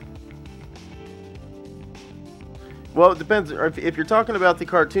 Well, it depends. If you're talking about the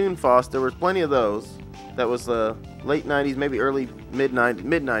cartoon FOSS, there was plenty of those. That was late 90s, maybe early mid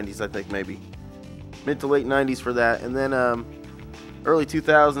 90s, I think maybe. Mid to late 90s for that. And then early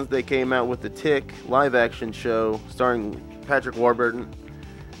 2000s, they came out with the Tick live action show starring Patrick Warburton.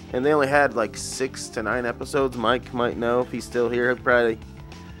 And they only had like 6 to 9 episodes. Mike might know if he's still here. He'll probably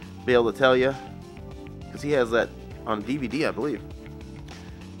be able to tell you. Because he has that on DVD, I believe.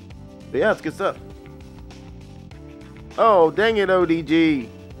 But yeah, it's good stuff. Oh, dang it, ODG.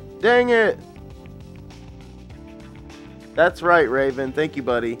 Dang it. That's right, Raven. Thank you,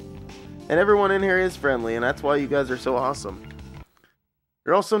 buddy. And everyone in here is friendly, and that's why you guys are so awesome.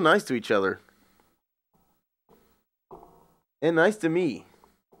 You're all so nice to each other. And nice to me.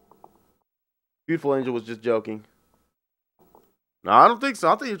 Beautiful Angel was just joking. No, I don't think so.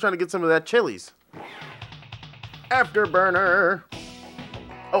 I think you're trying to get some of that Chili's. Afterburner.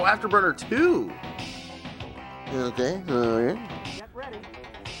 Oh, Afterburner 2. Okay. All right. Get ready.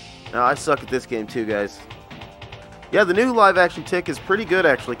 No, I suck at this game too, guys. Yeah, the new live action tick is pretty good,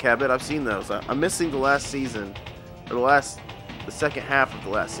 actually, Cabot. I've seen those. I'm missing the last season, or the second half of the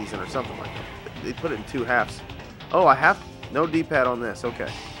last season, or something like that. They put it in 2 halves. Oh, I have no D-pad on this. Okay.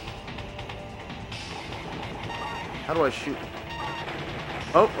 How do I shoot?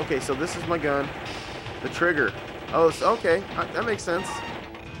 Oh, okay. So this is my gun. The trigger. Oh, okay. That makes sense.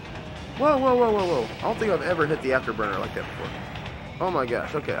 Whoa, whoa, whoa, whoa, whoa! I don't think I've ever hit the afterburner like that before. Oh my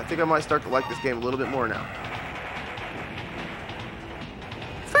gosh. Okay, I think I might start to like this game a little bit more now.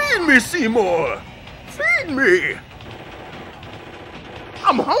 Feed me, Seymour! Feed me!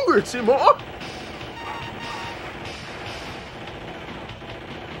 I'm hungry, Seymour!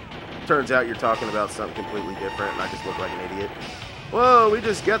 Turns out you're talking about something completely different and I just look like an idiot. Whoa, we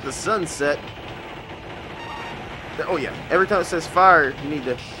just got the sunset. Oh yeah, every time it says fire, you need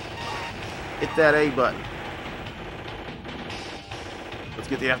to hit that A button. Let's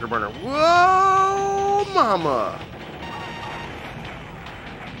get the afterburner. Whoa, mama!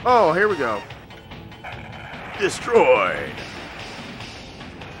 Oh, here we go. Destroyed.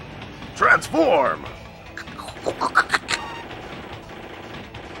 Transform.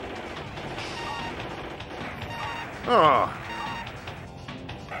 Oh.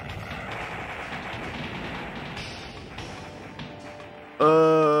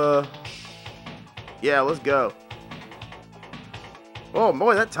 Yeah, let's go. Oh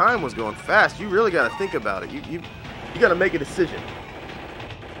boy, that time was going fast. You really got to think about it. You got to make a decision.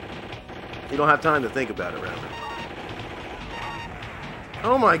 You don't have time to think about it, rather.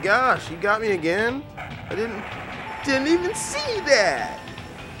 Oh my gosh, you got me again? I didn't even see that.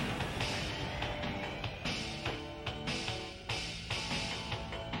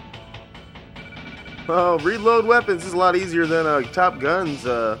 Oh, reload weapons is a lot easier than Top Gun's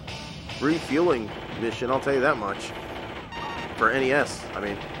refueling mission, I'll tell you that much. For NES, I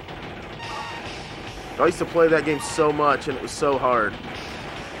mean. I used to play that game so much and it was so hard.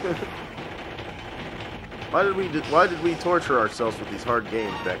 Why did we torture ourselves with these hard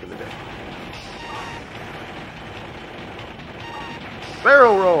games back in the day?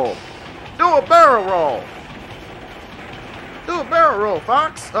 Barrel roll! Do a barrel roll! Do a barrel roll,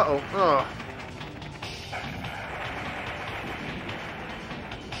 Fox! Uh-oh. Oh.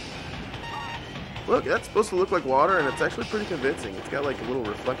 Look, that's supposed to look like water, and it's actually pretty convincing. It's got like a little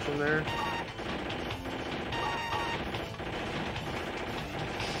reflection there.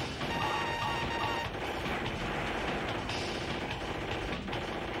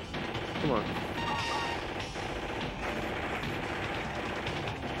 Come on.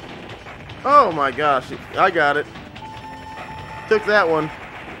 Oh my gosh, I got it. Took that one.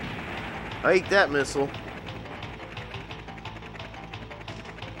 I ate that missile.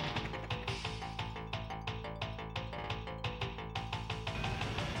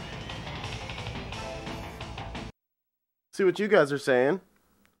 See what you guys are saying.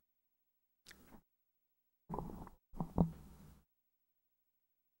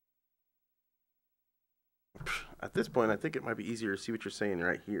 At this point, I think it might be easier to see what you're saying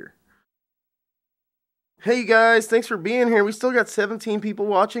right here. Hey guys, thanks for being here. We still got 17 people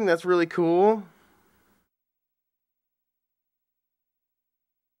watching. That's really cool.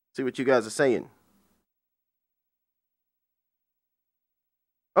 See what you guys are saying.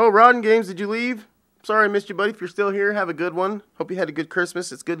 Oh, Rodden Games, did you leave? Sorry I missed you, buddy. If you're still here, have a good one. Hope you had a good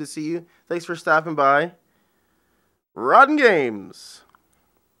Christmas. It's good to see you. Thanks for stopping by. Rodden Games.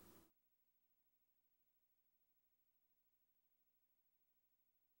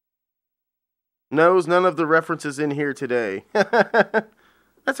 Knows none of the references in here today.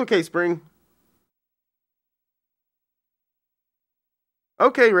 That's okay, Spring.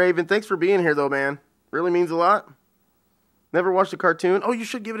 Okay, Raven. Thanks for being here, though, man. Really means a lot. Never watched a cartoon? Oh, you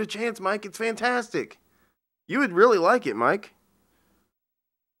should give it a chance, Mike. It's fantastic. You would really like it, Mike.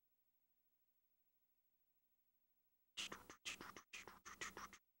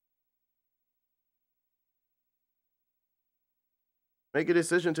 Make a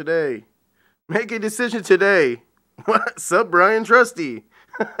decision today. Make a decision today. What's up, Brian Trusty?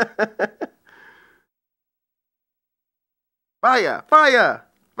 Fire, fire,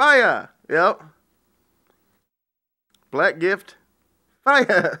 fire. Yep. Black gift.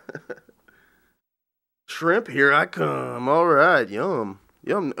 Fire. Shrimp, here I come. All right, yum.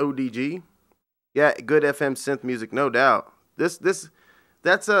 Yum, ODG. Yeah, good FM synth music, no doubt. That's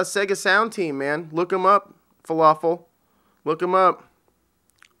a Sega Sound Team, man. Look them up, Falafel. Look them up.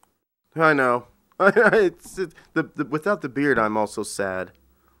 I know. Without the beard, I'm also sad.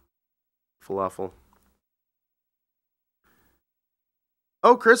 Falafel.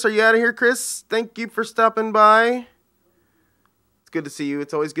 Oh, Chris, are you out of here, Chris? Thank you for stopping by. good to see you.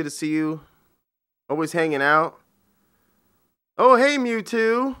 It's always good to see you. Always hanging out. Oh, hey,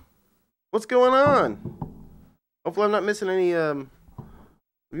 Mewtwo. What's going on? Hopefully I'm not missing any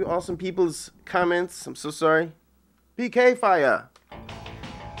you awesome people's comments. I'm so sorry. PK Fire.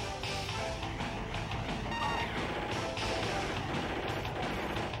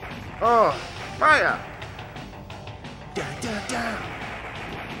 Oh, fire. Down, down, down.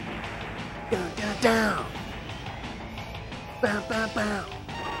 Down, down, down. Bow, bow, bow.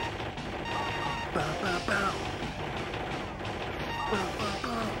 Bow, bow, bow. Bow, bow,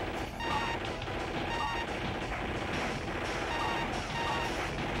 bow.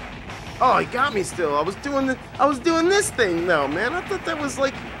 Oh, he got me still. I was doing this thing though, man. I thought that was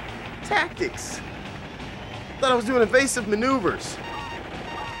like tactics. I thought I was doing evasive maneuvers.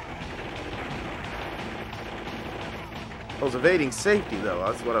 I was evading safety though.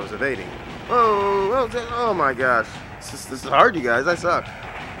 That's what I was evading. Oh my gosh. This is hard, you guys. I suck.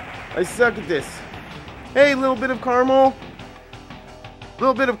 I suck at this. Hey, little bit of caramel.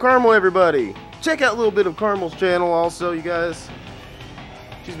 Little bit of caramel, everybody. Check out Little Bit of Caramel's channel also, you guys.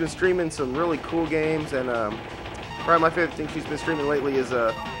 She's been streaming some really cool games, and probably my favorite thing she's been streaming lately is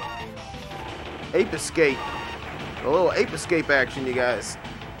Ape Escape. A little Ape Escape action, you guys.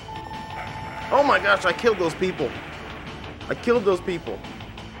 Oh my gosh, I killed those people. I killed those people.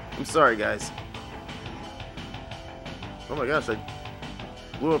 I'm sorry, guys. Oh my gosh, I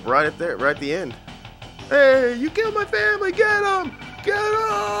blew up right at the end. Hey, you killed my family! Get him! Get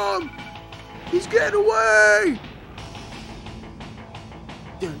him! He's getting away!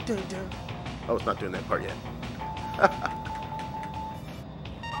 Dun, dun, dun. Oh, it's not doing that part yet.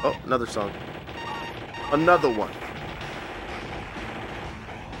 Oh, another song. Another one.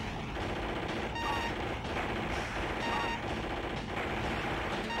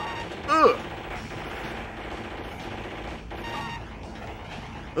 Ugh.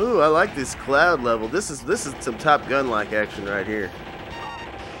 Ooh, I like this cloud level. This is some Top Gun-like action right here.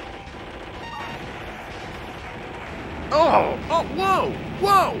 Oh, whoa,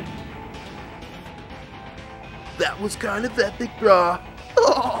 whoa! That was kind of epic, brah.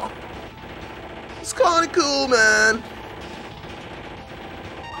 Oh, it's kind of cool, man.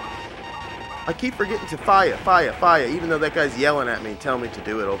 I keep forgetting to fire, even though that guy's yelling at me and telling me to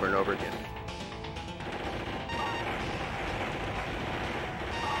do it over and over again.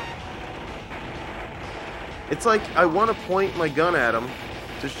 It's like I want to point my gun at him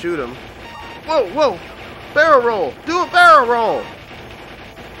to shoot him. Whoa, whoa! Barrel roll! Do a barrel roll!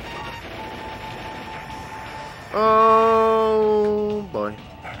 Oh boy.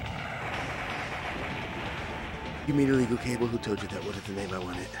 You mean illegal cable? Who told you that wasn't the name I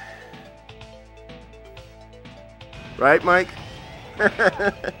wanted? Right, Mike?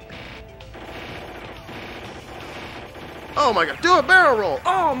 Oh my god, do a barrel roll!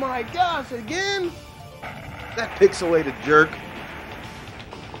 Oh my gosh, again? That pixelated jerk.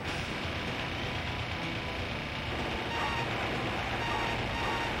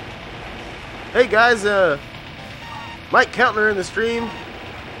 Hey guys, Mike Countner in the stream.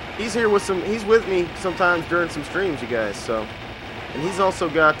 He's here with he's with me sometimes during some streams, you guys, so. And he's also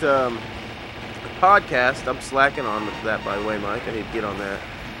got a podcast. I'm slacking on that, by the way, Mike. I need to get on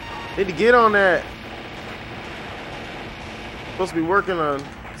that. Supposed to be working on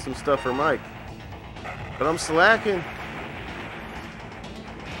some stuff for Mike. But I'm slacking.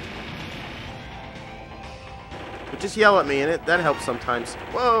 But just yell at me, and that helps sometimes.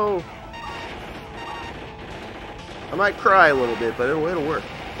 Whoa! I might cry a little bit, but it'll work.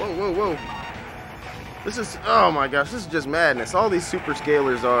 Whoa, whoa, whoa. This is, oh my gosh, this is just madness. All these super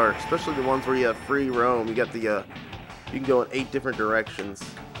scalers are, especially the ones where you have free roam. You got the, you can go in 8 different directions.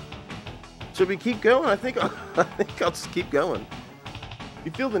 Should we keep going? I think I'll just keep going.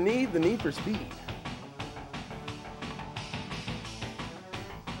 You feel the need for speed.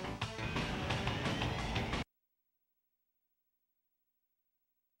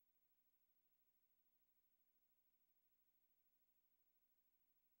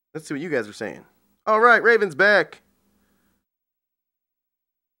 Let's see what you guys are saying. All right, Raven's back.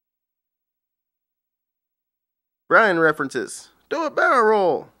 Brian references. Do a barrel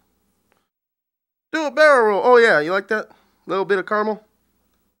roll. Do a barrel roll. Oh, yeah, you like that? Little bit of caramel?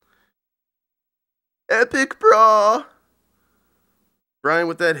 Epic, brah. Brian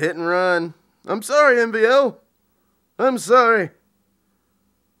with that hit and run. I'm sorry, MVL. I'm sorry.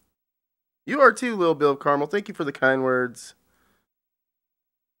 You are too, Little Bill of Caramel. Thank you for the kind words.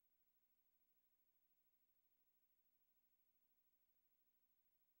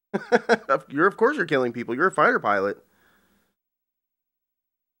 Of course you're killing people. You're a fighter pilot.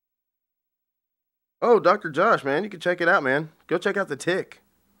 Oh, Dr. Josh, man. You can check it out, man. Go check out The Tick.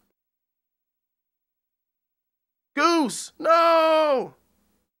 Goose! No!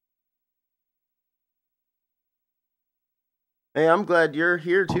 Hey, I'm glad you're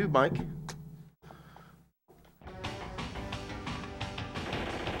here too, Mike.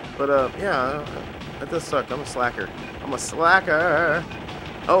 But, yeah, that does suck. I'm a slacker. I'm a slacker.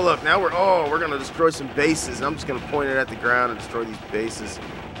 Oh, look, now we're going to destroy some bases. And I'm just going to point it at the ground and destroy these bases.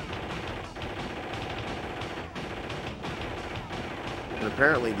 And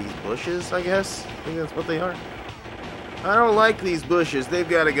apparently these bushes, I guess. I think that's what they are. I don't like these bushes. They've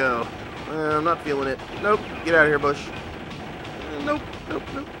got to go. I'm not feeling it. Nope. Get out of here, bush. Nope. Nope.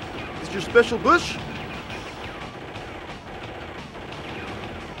 Nope. Is your special bush?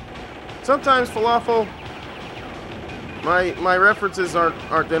 Sometimes, Falafel, my references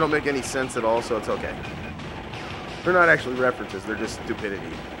aren't they don't make any sense at all, so it's okay. They're not actually references. They're just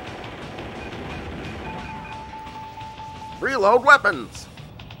stupidity. Reload weapons!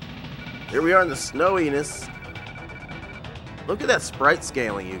 Here we are in the snowiness. Look at that sprite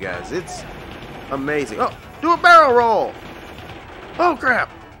scaling, you guys. It's amazing. Oh, do a barrel roll! Oh, crap!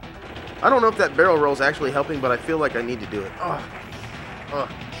 I don't know if that barrel roll is actually helping, but I feel like I need to do it. Oh.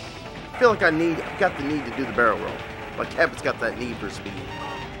 I feel like I've got the need to do the barrel roll. Like Cabot's got that need for speed.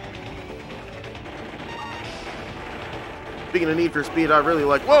 Speaking of Need for Speed, I really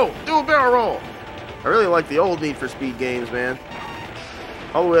like... Whoa! Do a barrel roll! I really like the old Need for Speed games, man.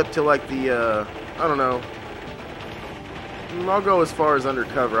 All the way up to like the, I don't know. I'll go as far as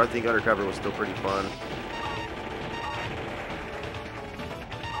Undercover. I think Undercover was still pretty fun.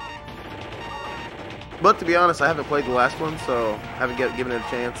 But to be honest, I haven't played the last one, so haven't given it a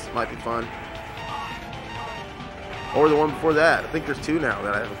chance. Might be fun. Or the one before that. I think there's two now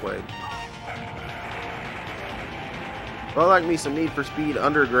that I haven't played. But I like me some Need for Speed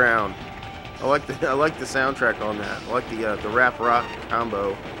Underground. I like the soundtrack on that. I like the rap rock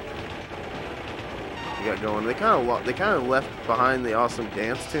combo you got going. They kind of left behind the awesome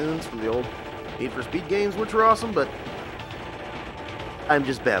dance tunes from the old Need for Speed games, which were awesome. But I'm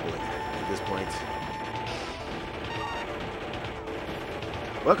just babbling at this point.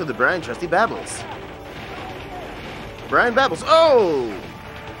 Welcome to Brian Trusty Babbles. Brian Babbles. Oh!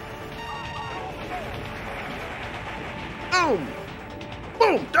 Boom!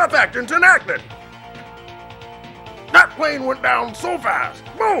 Boom! Death action's enacted! That plane went down so fast!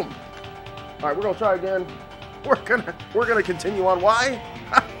 Boom! Alright, we're gonna try again. We're gonna continue on. Why?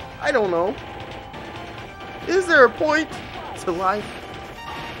 I don't know. Is there a point to life?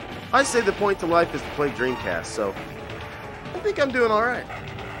 I say the point to life is to play Dreamcast, so I think I'm doing alright.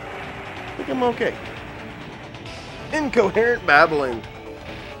 I think I'm okay. Incoherent babbling.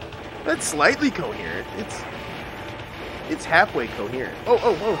 That's slightly coherent. It's halfway coherent.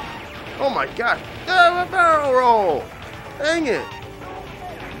 Oh my god. Oh, a barrel roll! Dang it.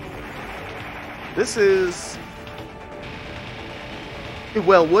 This is...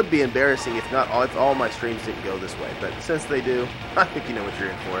 Well, would be embarrassing if all my streams didn't go this way. But since they do, I think you know what you're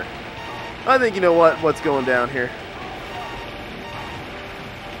in for. I think you know what's going down here.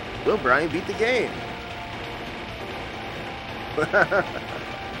 Will Brian beat the game?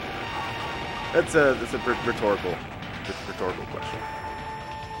 That's a rhetorical question.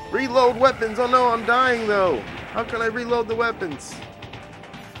 Reload weapons. Oh no, I'm dying though. How can I reload the weapons?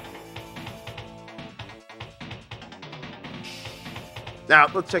 Now,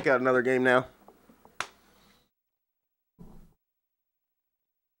 let's check out another game now.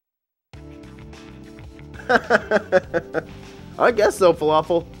 I guess so,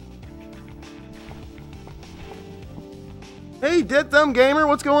 Falafel. Hey, Dead Thumb Gamer,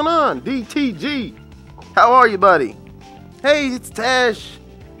 what's going on? DTG. How are you, buddy? Hey, it's Tesh.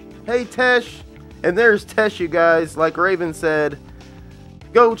 Hey, Tesh. And there's Tesh, you guys. Like Raven said,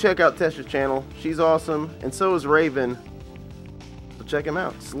 go check out Tesh's channel. She's awesome, and so is Raven. So check him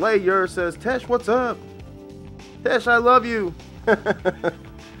out. Slayer says, Tesh, what's up? Tesh, I love you.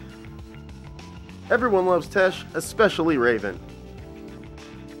 Everyone loves Tesh, especially Raven.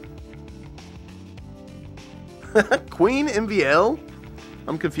 Queen MVL?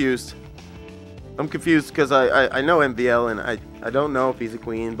 I'm confused. I'm confused because I know MVL and I don't know if he's a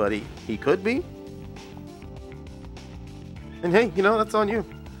queen, but he could be. And hey, you know, that's on you.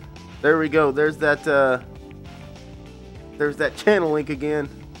 There we go. There's that channel link again.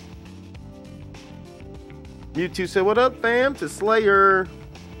 You two said, what up, fam? To Slayer.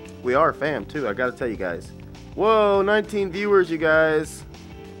 We are fam too, I gotta tell you guys. Whoa, 19 viewers, you guys.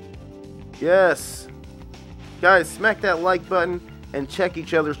 Yes. Guys, smack that like button and check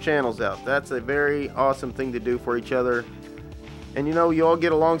each other's channels out. That's a very awesome thing to do for each other. And you know, you all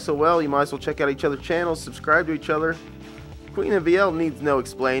get along so well, you might as well check out each other's channels, subscribe to each other. Queen of VL needs no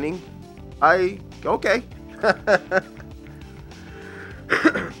explaining. Okay.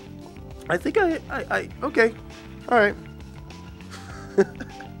 I think okay. Alright.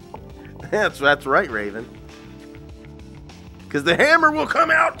 That's right, Raven. Because the hammer will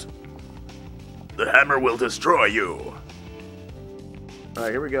come out. The hammer will destroy you.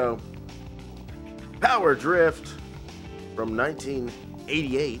 Alright, here we go. Power Drift from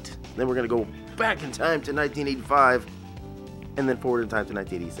 1988. Then we're going to go back in time to 1985. And then forward in time to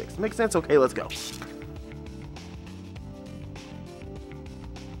 1986. Makes sense? Okay, let's go.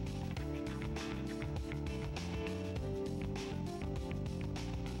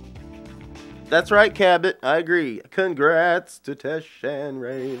 That's right, Cabot. I agree. Congrats to Tesh and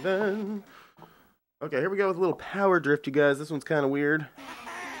Raven. Okay, here we go with a little Power Drift, you guys. This one's kind of weird.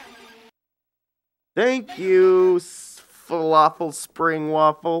 Thank you, Falafel Spring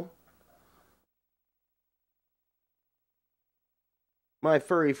Waffle. My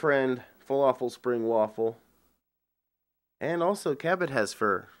furry friend, Falafel Spring Waffle. And also, Cabot has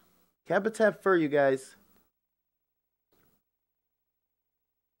fur. Cabots have fur, you guys.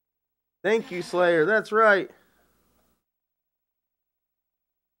 Thank you, Slayer. That's right.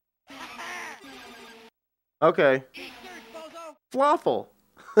 Okay. Falafel.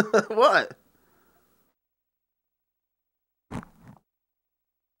 What?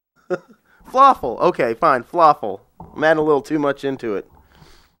 Falafel. Okay, fine. Falafel. I'm adding a little too much into it.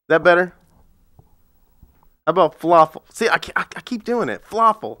 Is that better? How about falafel? See, I keep doing it.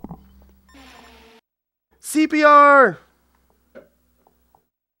 Falafel. CPR.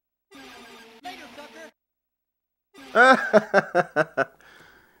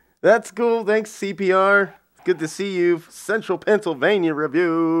 That's cool. Thanks, CPR. It's good to see you. Central Pennsylvania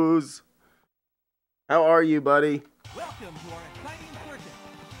reviews. How are you, buddy? Welcome to our exciting circuit.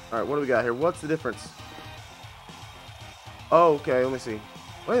 All right, what do we got here? What's the difference? Oh, okay. Let me see.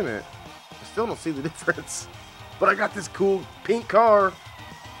 Wait a minute. I still don't see the difference. But I got this cool pink car.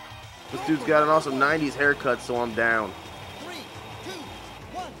 This dude's got an awesome 90s haircut, so I'm down. 3, 2,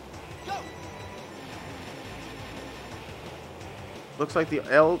 1, go! Looks like the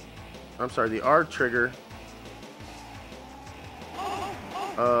the R trigger.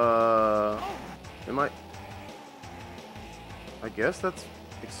 I guess that's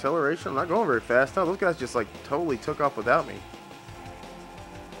acceleration. I'm not going very fast. No, those guys just like totally took off without me.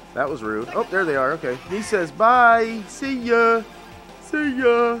 That was rude. Oh, there they are. Okay. He says bye. See ya. See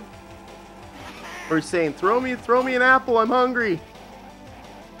ya. Or he's saying, throw me an apple. I'm hungry.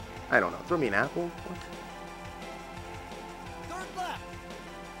 I don't know. Throw me an apple? What?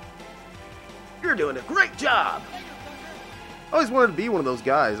 You're doing a great job. I always wanted to be one of those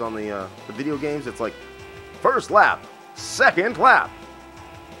guys on the video games. It's like, first lap, second lap.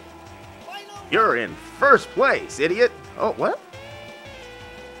 You're in first place, idiot. Oh, what?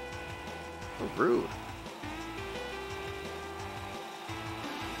 So rude.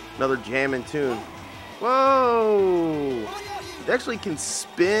 Another jamming tune. Whoa! It actually can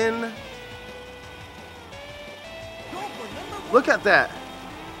spin. Look at that.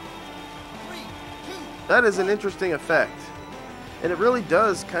 That is an interesting effect. And it really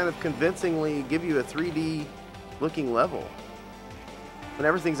does kind of convincingly give you a 3D looking level. When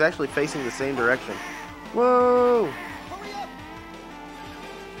everything's actually facing the same direction. Whoa!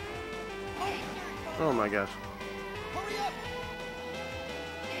 Oh my gosh.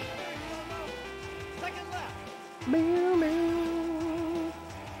 Meow, meow.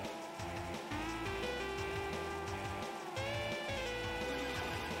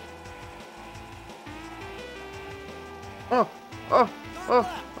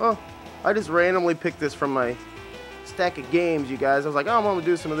 Oh. I just randomly picked this from my stack of games, you guys. I was like, oh, I'm going to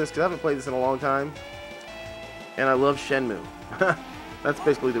do some of this because I haven't played this in a long time. And I love Shenmue. That's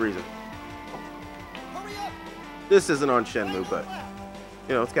basically the reason. This isn't on Shenmue, but,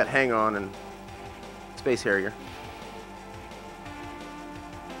 you know, it's got Hang On and Space Harrier.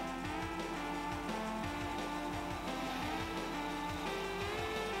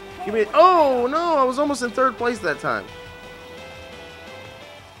 Give me. Oh no! I was almost in third place that time.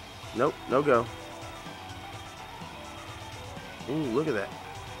 Nope, no go. Ooh, look at that.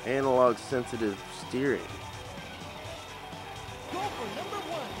 Analog sensitive steering. Go for number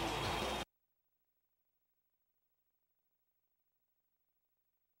 1.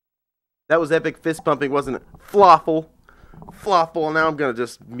 That was epic fist pumping, wasn't it? Falafel. Falafel. Now I'm gonna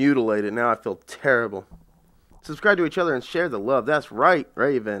just mutilate it. Now I feel terrible. Subscribe to each other and share the love. That's right,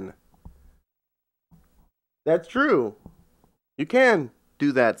 Raven. That's true. You can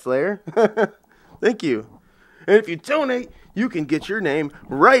do that, Slayer. Thank you. And if you donate, you can get your name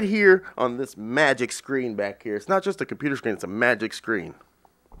right here on this magic screen back here. It's not just a computer screen, it's a magic screen.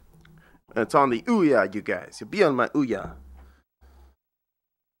 And it's on the Ouya, you guys. You'll be on my Ouya.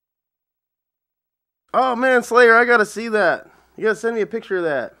 Oh, man, Slayer, I gotta see that. You gotta send me a picture of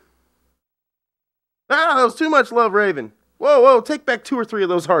that. Ah, that was too much love, Raven. Whoa, whoa, take back 2 or 3 of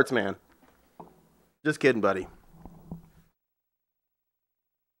those hearts, man. Just kidding, buddy.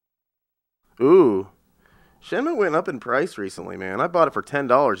 Ooh. Shenmue went up in price recently, man. I bought it for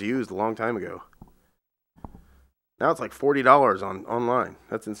 $10 used a long time ago. Now it's like $40 online.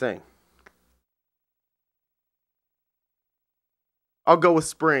 That's insane. I'll go with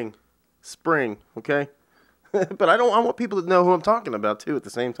Spring. Spring, okay? But I want people to know who I'm talking about, too, at the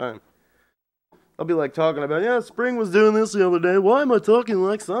same time. I'll be like talking about, yeah, Spring was doing this the other day. Why am I talking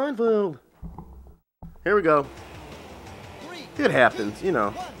like Seinfeld? Here we go. It happens, you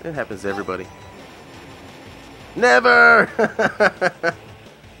know. It happens to everybody. Never!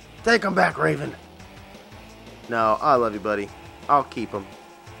 Take him back, Raven. No, I love you, buddy. I'll keep him.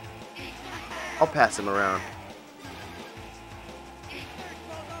 I'll pass him around.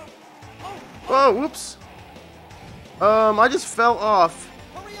 Oh, whoops. I just fell off.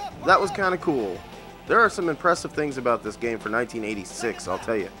 That was kind of cool. There are some impressive things about this game for 1986, I'll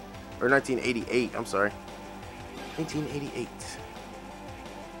tell you. Or 1988, I'm sorry. 1988.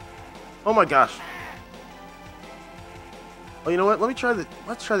 Oh my gosh. Oh, you know what? Let's try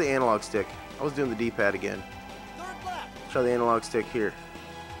the analog stick. I was doing the D-pad again. Let's try the analog stick here.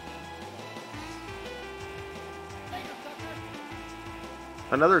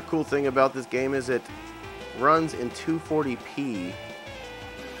 Another cool thing about this game is it runs in 240p.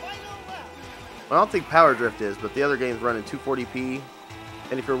 I don't think Power Drift is, but the other games run in 240p.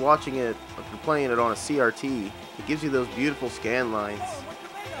 And if you're watching it, if you're playing it on a CRT, it gives you those beautiful scan lines.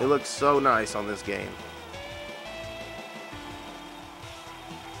 It looks so nice on this game.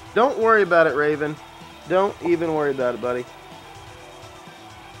 Don't worry about it, Raven. Don't even worry about it, buddy.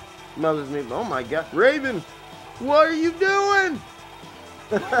 Mother's me. Oh my God, Raven! What are you doing?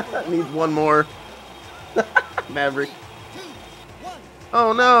 Needs one more. Maverick.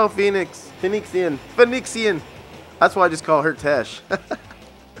 Oh no, Phoenix. Phoenixian. That's why I just call her Tesh.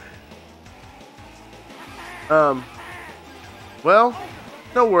 Well,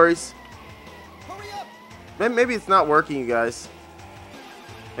 no worries. Maybe it's not working, you guys.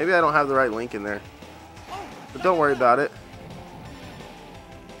 Maybe I don't have the right link in there. But don't worry about it.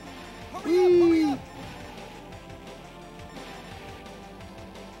 Whee!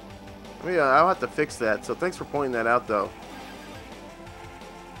 Yeah, I'll have to fix that. So thanks for pointing that out, though.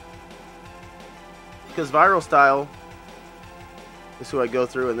 Because Viral Style is who I go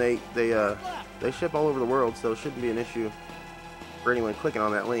through, and they ship all over the world, so it shouldn't be an issue for anyone clicking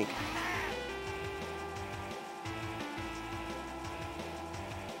on that link.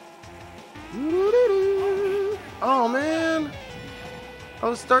 Oh man, I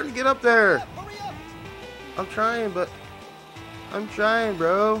was starting to get up there. I'm trying, bro.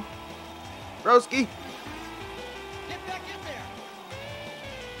 Broski. Get back in there.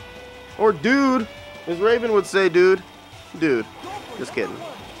 Or dude, as Raven would say, dude. Dude. Just kidding.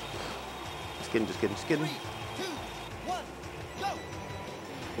 Just kidding. 3, 2, 1, go.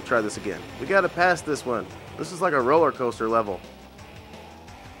 We'll try this again. We gotta pass this one. This is like a roller coaster level.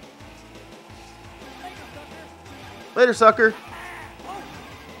 Later, sucker.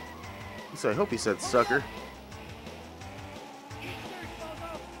 So I hope he said sucker.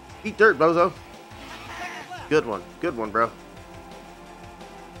 Eat dirt, bozo. Good one, bro.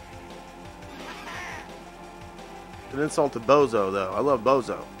 An insult to bozo, though. I love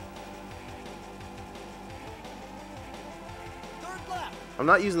bozo. I'm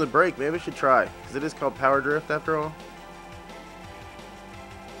not using the brake. Maybe I should try, because it is called Power Drift after all.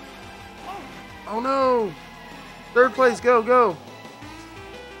 Oh no! Third place, go!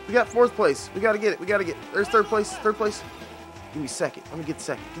 We got 4th place. We gotta get it. There's third place. Give me second. Let me get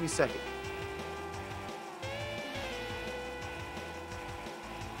second. Give me second.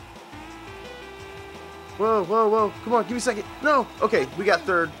 Whoa. Come on, give me second. No! Okay, we got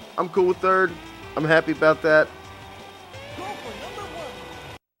third. I'm cool with third. I'm happy about that. Go for number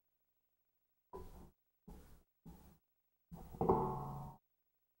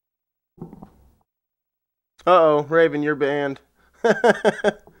 1. Uh-oh, Raven, you're banned.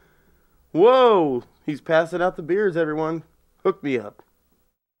 Whoa! He's passing out the beers, everyone. Hook me up.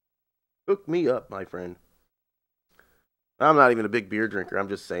 Hook me up, my friend. I'm not even a big beer drinker. I'm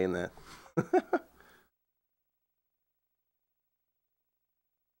just saying that.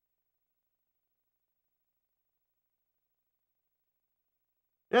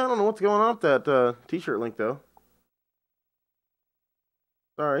 Yeah, I don't know what's going on with that t-shirt link, though.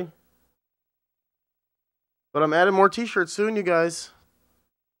 Sorry. But I'm adding more t-shirts soon, you guys.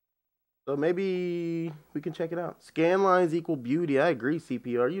 So maybe we can check it out. Scan lines equal beauty. I agree,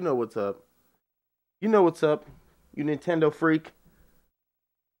 CPR. You know what's up. You know what's up, you Nintendo freak.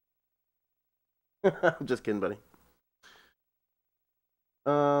 I'm just kidding, buddy.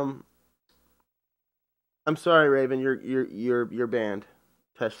 I'm sorry, Raven. You're banned.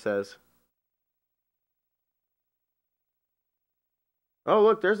 Tesh says. Oh,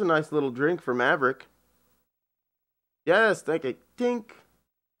 look, there's a nice little drink for Maverick. Yes, thank you. Tink.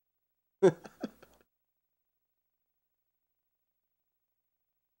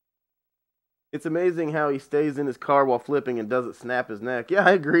 It's amazing how he stays in his car while flipping and doesn't snap his neck. Yeah,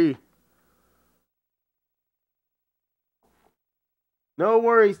 I agree. No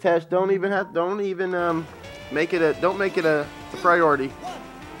worries, Tesh. Don't make it a priority.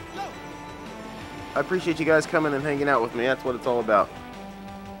 I appreciate you guys coming and hanging out with me. That's what it's all about.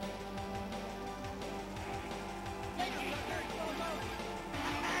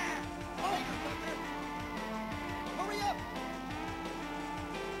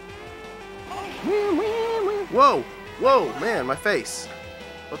 Whoa! Whoa, man, my face.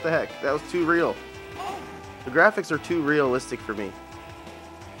 What the heck? That was too real. The graphics are too realistic for me.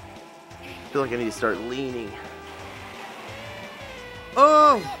 I feel like I need to start leaning.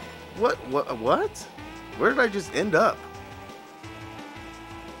 Oh! What? Where did I just end up?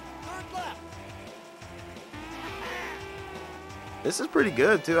 This is pretty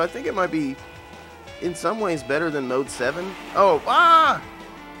good, too. I think it might be, in some ways, better than Mode 7. Oh, ah!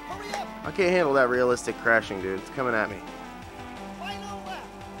 I can't handle that realistic crashing, dude. It's coming at me.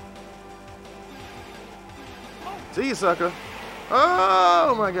 See you, sucker.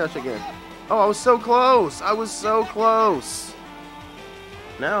 Oh, my gosh, again. Oh, I was so close. I was so close.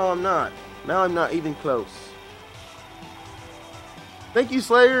 Now I'm not. Now I'm not even close. Thank you,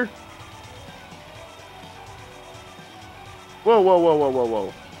 Slayer. Whoa, whoa, whoa, whoa, whoa,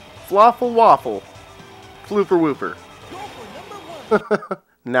 whoa. Flawful waffle. Flooper whooper.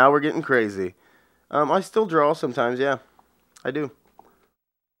 Now we're getting crazy. I still draw sometimes, yeah. I do.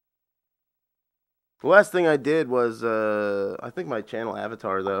 The last thing I did was, I think my channel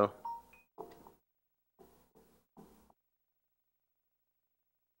avatar, though.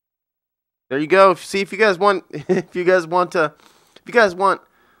 There you go. See, if you guys want, if you guys want an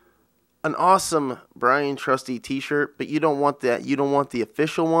awesome Brian Trusty T-shirt, but you don't want that, you don't want the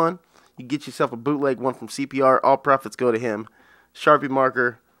official one, you get yourself a bootleg one from CPR. All profits go to him. Sharpie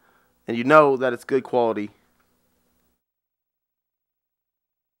marker, and you know that it's good quality.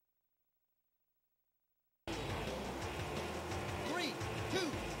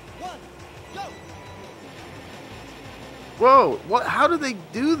 Whoa! What? How do they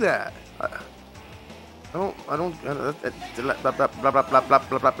do that? I don't. Blah, blah, blah, blah, blah,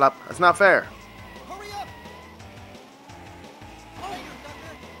 blah, blah, blah. That's not fair. Hurry up!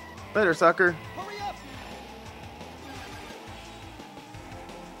 Later, sucker. Hurry up!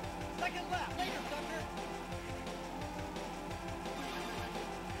 Second lap. Later, sucker.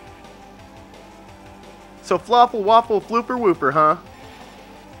 So flawful waffle flooper whooper, huh?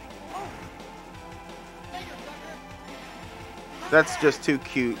 That's just too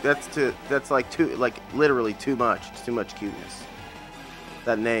cute. That's like literally too much. It's too much cuteness.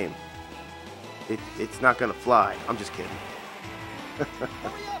 That name. It's not gonna fly. I'm just kidding.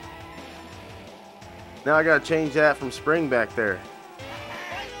 Now I gotta change that from spring back there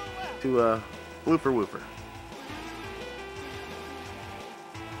to flooper whooper.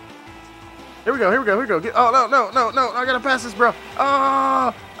 Here we go. Here we go. Here we go. Oh no! I gotta pass this, bro.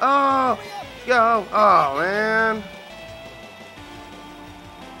 Oh, go. Oh man.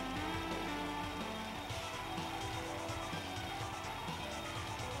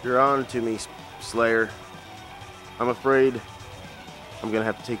 You're on to me, Slayer. I'm afraid I'm going to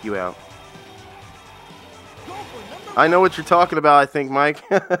have to take you out. I know what you're talking about, I think, Mike.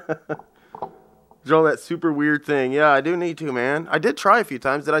 Draw that super weird thing. Yeah, I do need to, man. I did try a few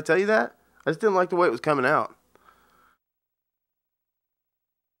times. Did I tell you that? I just didn't like the way it was coming out.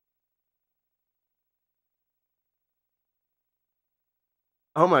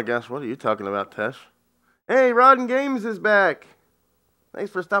 Oh my gosh, what are you talking about, Tesh? Hey, Rodden Games is back. Thanks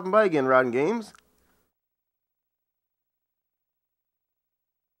for stopping by again, Rodden Games.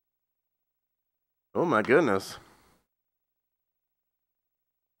 Oh my goodness.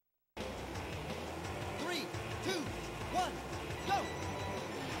 3, 2, 1,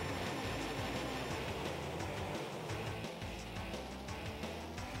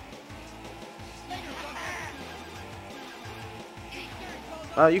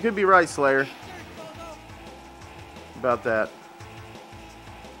 go! You could be right, Slayer, about that.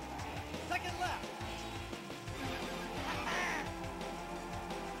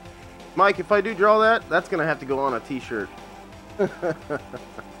 Mike, if I do draw that, that's gonna have to go on a t-shirt.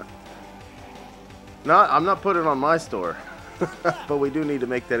 I'm not putting it on my store. But we do need to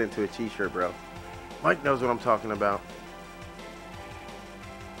make that into a t-shirt, bro. Mike knows what I'm talking about.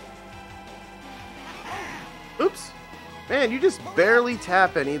 Oops. Man, you just barely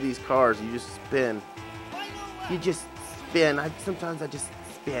tap any of these cars. You just spin. You just spin. Sometimes I just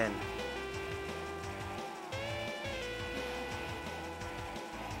spin.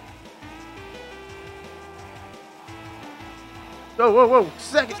 Oh, whoa, whoa,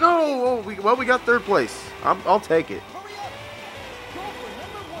 second. No, we got third place. I'll take it. Hurry up. Go for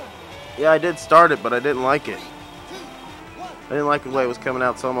number 1. Yeah, I did start it, but I didn't like it. 3, 2, 1. I didn't like the way it was coming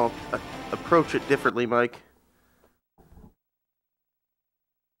out, so I'm gonna approach it differently, Mike.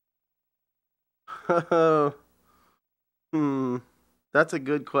 That's a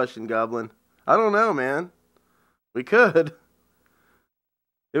good question, Goblin. I don't know, man. We could.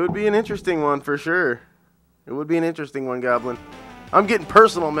 It would be an interesting one for sure. It would be an interesting one, Goblin. I'm getting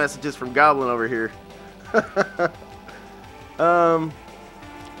personal messages from Goblin over here. It's a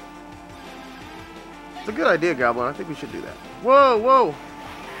good idea, Goblin. I think we should do that. Whoa, whoa.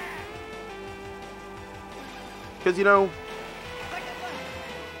 Because, you know,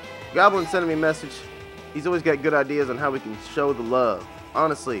 Goblin sending me a message. He's always got good ideas on how we can show the love.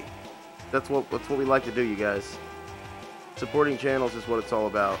 Honestly, that's what we like to do, you guys. Supporting channels is what it's all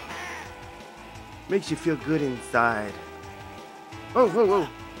about. Makes you feel good inside. Oh, whoa, whoa.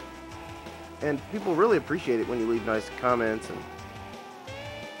 And people really appreciate it when you leave nice comments. And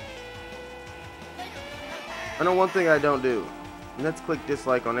I know one thing I don't do, and that's click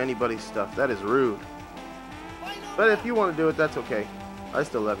dislike on anybody's stuff. That is rude. But if you want to do it, that's okay. I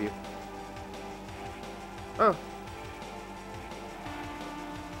still love you. Oh.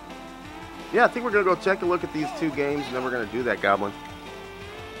 Yeah, I think we're going to go check a look at these two games, and then we're going to do that, Goblin.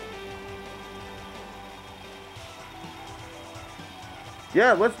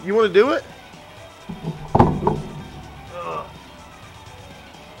 Yeah, you want to do it?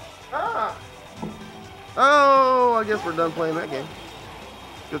 Ah. Oh, I guess we're done playing that game.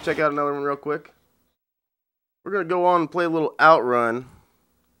 Go check out another one real quick. We're going to go on and play a little Outrun.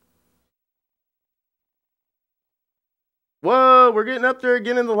 Whoa, we're getting up there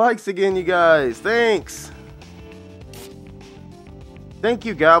again in the likes again, you guys. Thanks. Thank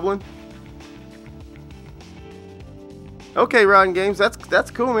you, Goblin. Okay, Rotten Games,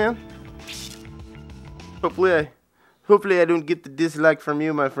 that's cool, man. Hopefully I don't get the dislike from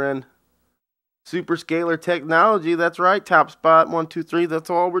you, my friend. Super Scalar Technology, that's right. Top spot, 1, 2, 3. That's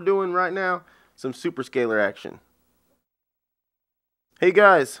all we're doing right now. Some Super Scalar action. Hey,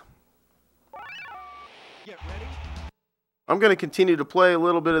 guys. Get ready. I'm going to continue to play a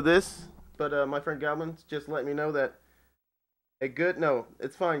little bit of this, but my friend Goblin's just let me know that no,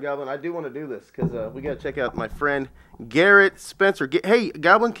 it's fine, Goblin. I do want to do this because we got to check out my friend Garrett Spencer. Hey,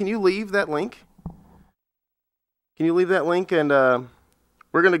 Goblin, can you leave that link? Can you leave that link? And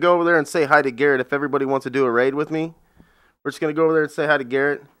we're going to go over there and say hi to Garrett if everybody wants to do a raid with me. We're just going to go over there and say hi to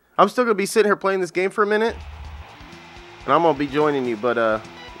Garrett. I'm still going to be sitting here playing this game for a minute, and I'm going to be joining you, but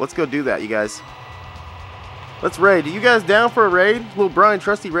let's go do that, you guys. Let's raid. Are you guys down for a raid? A little Brian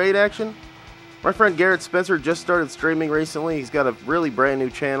Trusty raid action? My friend Garrett Spencer just started streaming recently. He's got a really brand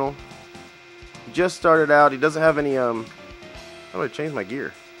new channel. He just started out. He doesn't have any, how do I change my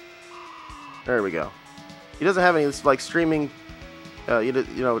gear? There we go. He doesn't have any, like, streaming, you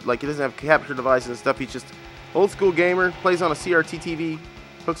know, like, he doesn't have capture devices and stuff. He's just old school gamer, plays on a CRT TV,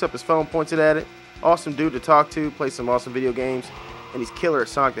 hooks up his phone, points it at it. Awesome dude to talk to, plays some awesome video games, and he's killer at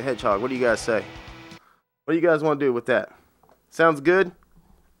Sonic the Hedgehog. What do you guys say? What do you guys want to do with that? Sounds good?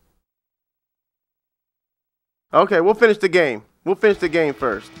 Okay, we'll finish the game. We'll finish the game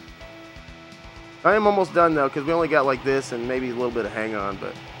first. I am almost done, though, because we only got like this and maybe a little bit of hang on,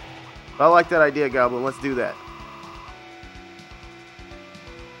 but I like that idea, Goblin. Let's do that.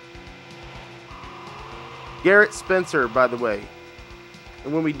 Garrett Spencer, by the way.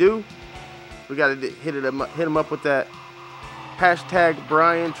 And when we do, we got to hit him up with that hashtag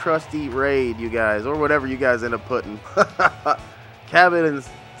Brian Trusty raid, you guys, or whatever you guys end up putting. Cabin and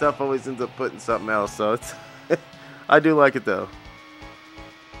stuff always ends up putting something else, so it's I do like it though.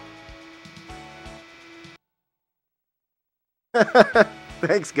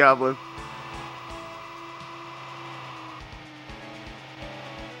 Thanks, Goblin.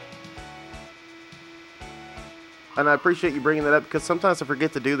 And I appreciate you bringing that up because sometimes I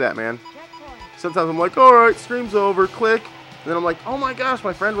forget to do that, man. Sometimes I'm like, all right, stream's over, click. And then I'm like, oh my gosh,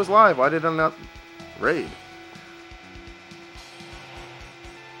 my friend was live. Why did I not raid?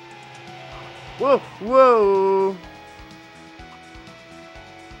 Whoa, whoa.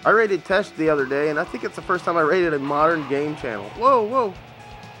 I rated Tesh the other day, and I think it's the first time I rated a modern game channel. Whoa, whoa.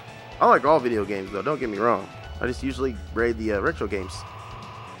 I like all video games, though. Don't get me wrong. I just usually raid the retro games.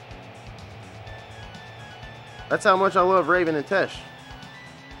 That's how much I love Raven and Tesh.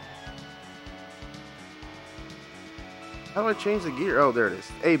 How do I change the gear? Oh, there it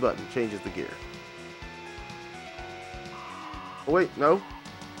is. A button changes the gear. Oh, wait, no.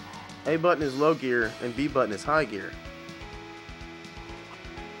 A button is low gear, and B button is high gear.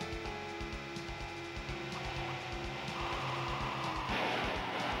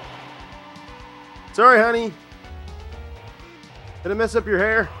 Sorry, honey. Gonna mess up your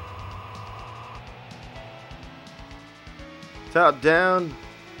hair. Top down.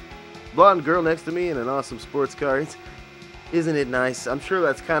 Blonde girl next to me in an awesome sports car. Isn't it nice? I'm sure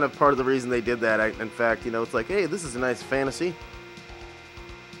that's kind of part of the reason they did that. In fact, you know, it's like, hey, this is a nice fantasy.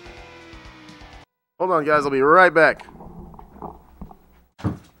 Hold on, guys. I'll be right back.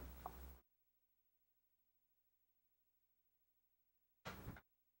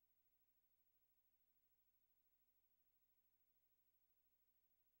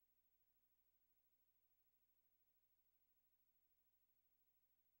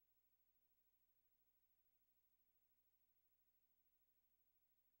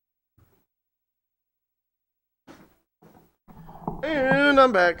 And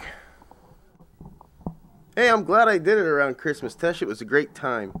I'm back. Hey, I'm glad I did it around Christmas. Tesh, it was a great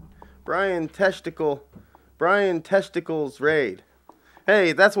time. Brian Testicles raid.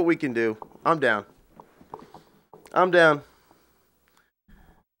 Hey, that's what we can do. I'm down. I'm down.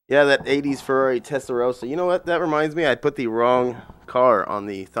 Yeah, that 80s Ferrari Testarossa. You know what? That reminds me, I put the wrong car on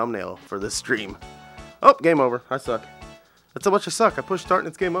the thumbnail for this stream. Oh, game over. I suck. That's how much I suck. I push start and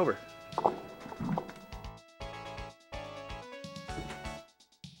it's game over.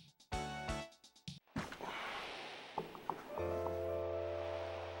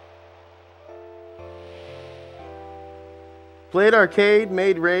 Played arcade,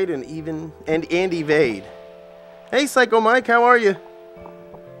 made raid, and evade. Hey, Psycho Mike, how are you?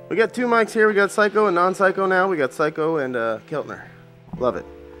 We got two mics here. We got Psycho and non-Psycho now. We got Psycho and Keltner. Love it.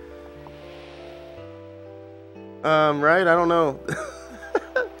 Right? I don't know.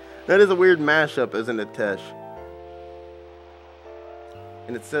 That is a weird mashup, isn't it, Tesh?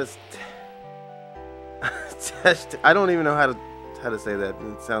 And it says Tesh. I don't even know how to say that.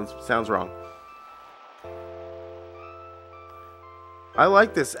 It sounds wrong. I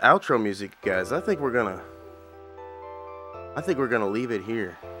like this outro music, guys. I think we're gonna leave it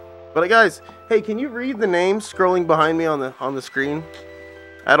here. But guys, hey, can you read the names scrolling behind me on the screen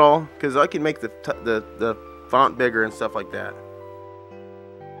at all? Because I can make the font bigger and stuff like that.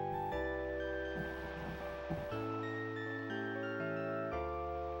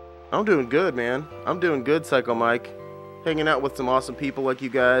 I'm doing good, man. I'm doing good, Psycho Mike. Hanging out with some awesome people like you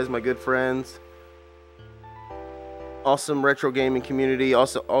guys, my good friends. Awesome retro gaming community,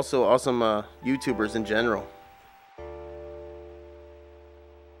 also awesome YouTubers in general.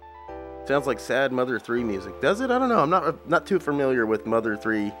 Sounds like sad Mother 3 music. Does it? I don't know. I'm not too familiar with Mother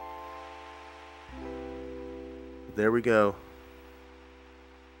 3. There we go.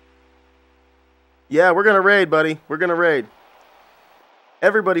 Yeah, we're gonna raid, buddy. We're gonna raid.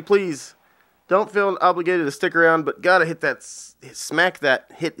 Everybody, please don't feel obligated to stick around, but gotta hit that smack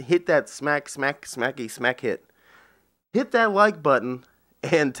hit. Hit that like button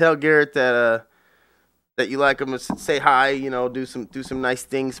and tell Garrett that that you like him. Say hi, you know, do some nice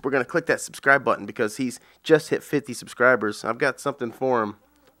things. We're gonna click that subscribe button because he's just hit 50 subscribers. I've got something for him.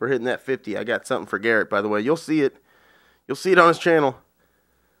 We're hitting that 50. I got something for Garrett, by the way. You'll see it. You'll see it on his channel.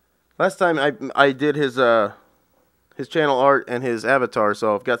 Last time I did his channel art and his avatar,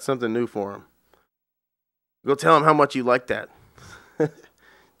 so I've got something new for him. Go tell him how much you like that.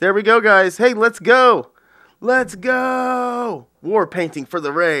 There we go, guys. Hey, let's go. Let's go! War painting for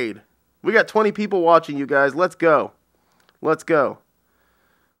the raid. We got 20 people watching, you guys. Let's go. Let's go.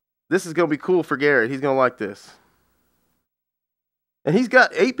 This is going to be cool for Garrett. He's going to like this. And he's got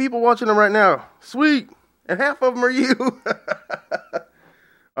 8 people watching him right now. Sweet! And half of them are you.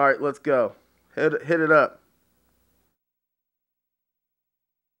 All right, let's go. Hit it up.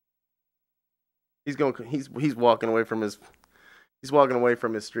 He's walking away from his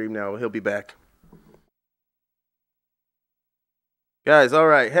stream now. He'll be back. Guys, all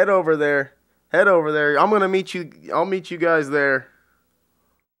right, head over there. Head over there. I'm going to meet you. I'll meet you guys there.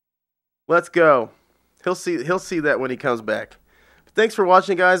 Let's go. He'll see that when he comes back. But thanks for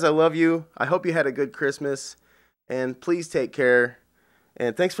watching, guys. I love you. I hope you had a good Christmas. And please take care.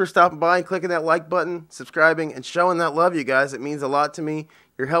 And thanks for stopping by and clicking that like button, subscribing, and showing that love, you guys. It means a lot to me.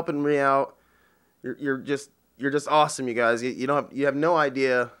 You're helping me out. You're you're just awesome, you guys. You have no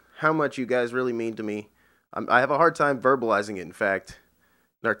idea how much you guys really mean to me. I have a hard time verbalizing it, in fact,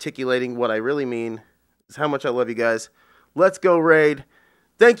 and articulating what I really mean is how much I love you guys. Let's go, Raid.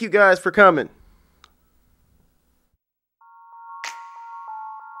 Thank you guys for coming.